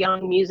When We Were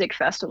Young music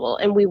festival,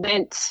 and we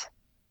went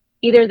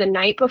either the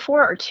night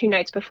before or 2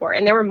 nights before,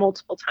 and there were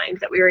multiple times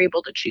that we were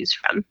able to choose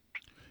from.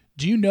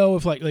 Do you know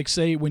if like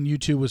say when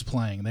U2 was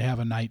playing, they have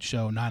a night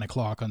show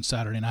 9:00 on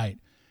Saturday night,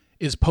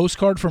 is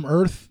Postcard from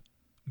Earth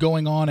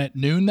going on at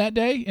noon that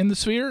day in the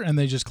Sphere and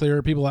they just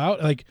clear people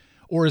out? Like,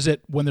 or is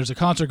it when there's a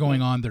concert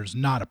going on, there's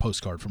not a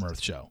Postcard from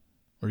Earth show?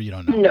 Or you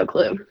don't know? No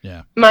clue.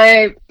 Yeah.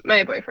 My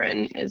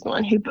boyfriend is the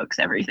one who books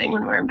everything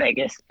when we're in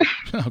Vegas.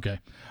 Okay.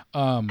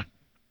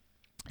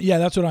 Yeah,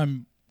 that's what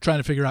I'm trying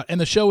to figure out. And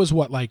the show is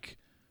what, like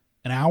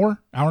an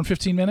hour and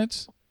 15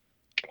 minutes?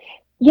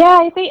 Yeah,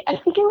 I think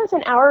it was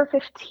an hour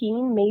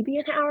 15, maybe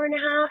an hour and a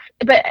half.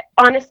 But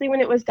honestly,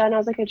 when it was done, I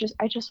was like,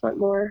 I just want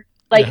more.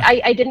 Like, yeah.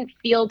 I didn't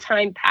feel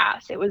time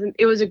pass. It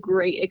was a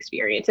great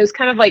experience. It was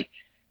kind of like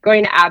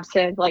going to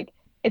Absinthe. Like,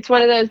 it's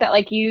one of those that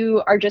like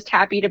you are just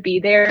happy to be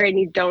there, and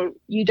you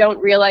don't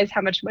realize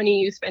how much money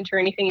you spent or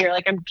anything. You're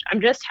like,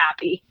 I'm just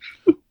happy.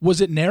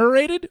 Was it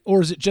narrated,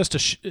 or is it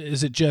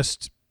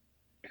just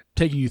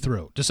taking you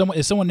through?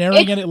 Is someone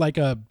narrating it like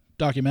a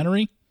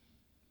documentary?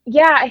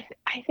 Yeah,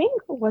 I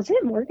think, was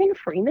it Morgan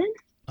Freeman?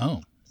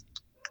 Oh,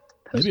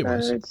 maybe it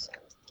was.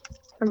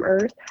 From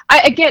Earth.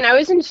 I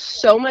was in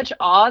so much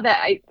awe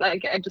that I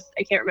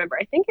can't remember.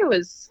 I think it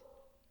was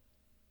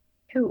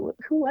who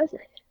was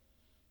it?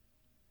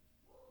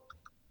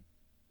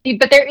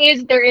 But there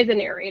is a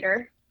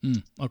narrator.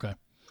 Okay.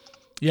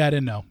 Yeah, I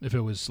didn't know if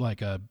it was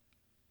like a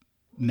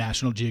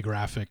National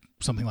Geographic,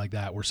 something like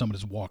that, where someone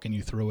is walking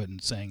you through it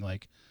and saying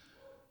like,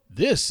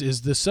 this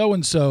is the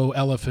so-and-so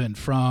elephant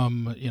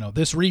from,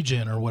 this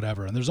region or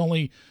whatever. And there's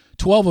only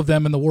 12 of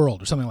them in the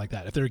world or something like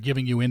that. If they're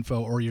giving you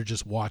info, or you're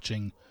just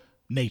watching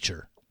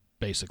nature,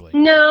 basically.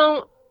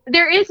 No,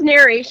 there is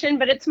narration,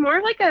 but it's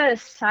more like a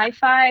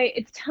sci-fi.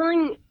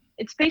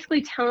 It's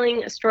basically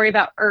telling a story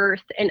about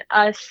Earth and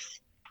us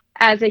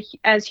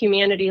as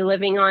humanity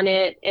living on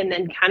it, and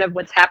then kind of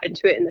what's happened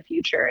to it in the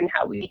future and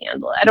how we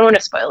handle it. I don't want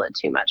to spoil it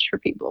too much for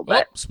people,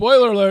 but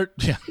spoiler alert.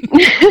 Yeah.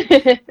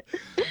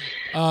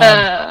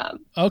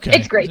 Okay.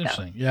 It's great,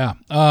 though. Yeah.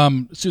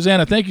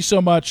 Suzana, thank you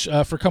so much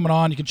for coming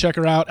on. You can check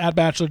her out at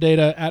Bachelor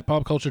Data, at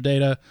Pop Culture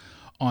Data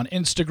on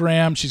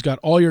Instagram. She's got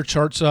all your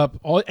charts up,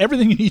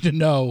 everything you need to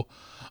know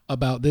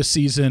about this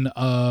season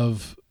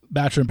of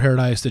Bachelor in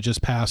Paradise that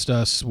just passed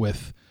us,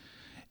 with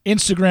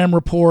Instagram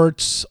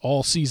reports,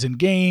 all season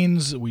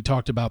gains. We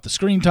talked about the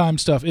screen time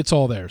stuff. It's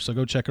all there. So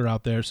go check her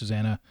out there,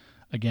 Suzana.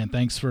 Again,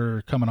 thanks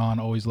for coming on.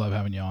 Always love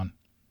having you on.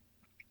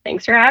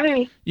 Thanks for having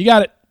me. You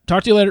got it.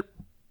 Talk to you later.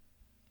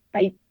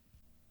 Bye.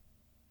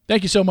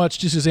 Thank you so much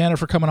to Suzana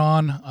for coming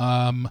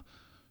on.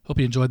 Hope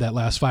you enjoyed that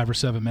last 5 or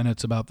 7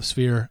 minutes about the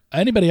Sphere.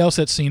 Anybody else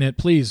that's seen it,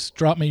 please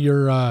drop me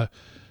your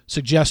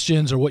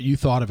suggestions or what you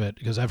thought of it,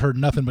 because I've heard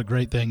nothing but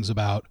great things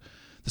about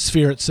the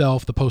Sphere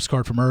itself, the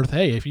postcard from Earth.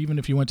 Hey, even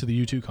if you went to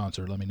the U2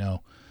 concert, let me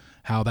know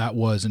how that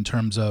was in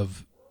terms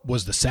of,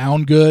 was the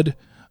sound good?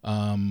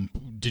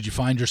 Did you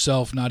find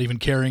yourself not even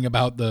caring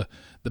about the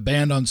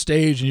band on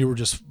stage and you were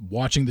just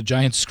watching the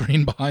giant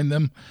screen behind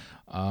them?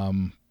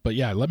 But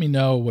yeah, let me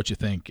know what you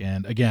think.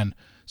 And again,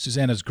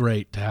 Suzana's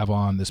great to have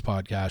on this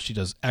podcast. She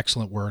does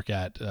excellent work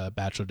at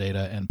Bachelor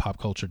Data and Pop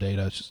Culture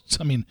Data.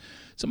 Some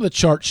of the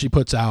charts she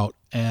puts out,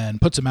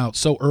 and puts them out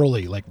so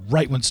early, like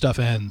right when stuff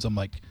ends. I'm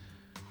like,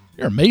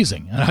 you're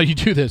amazing. And how you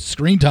do this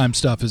screen time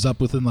stuff is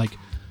up within like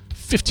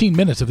 15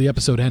 minutes of the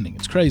episode ending.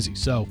 It's crazy.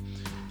 So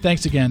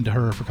thanks again to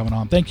her for coming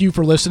on. Thank you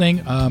for listening.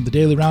 The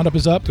Daily Roundup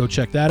is up. Go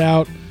check that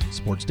out.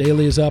 Sports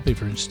Daily is up.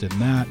 If you're interested in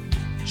that,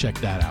 check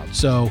that out.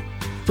 So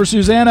for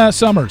Suzana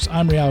Somers,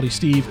 I'm Reality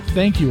Steve.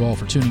 Thank you all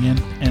for tuning in,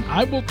 and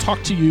I will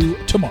talk to you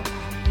tomorrow.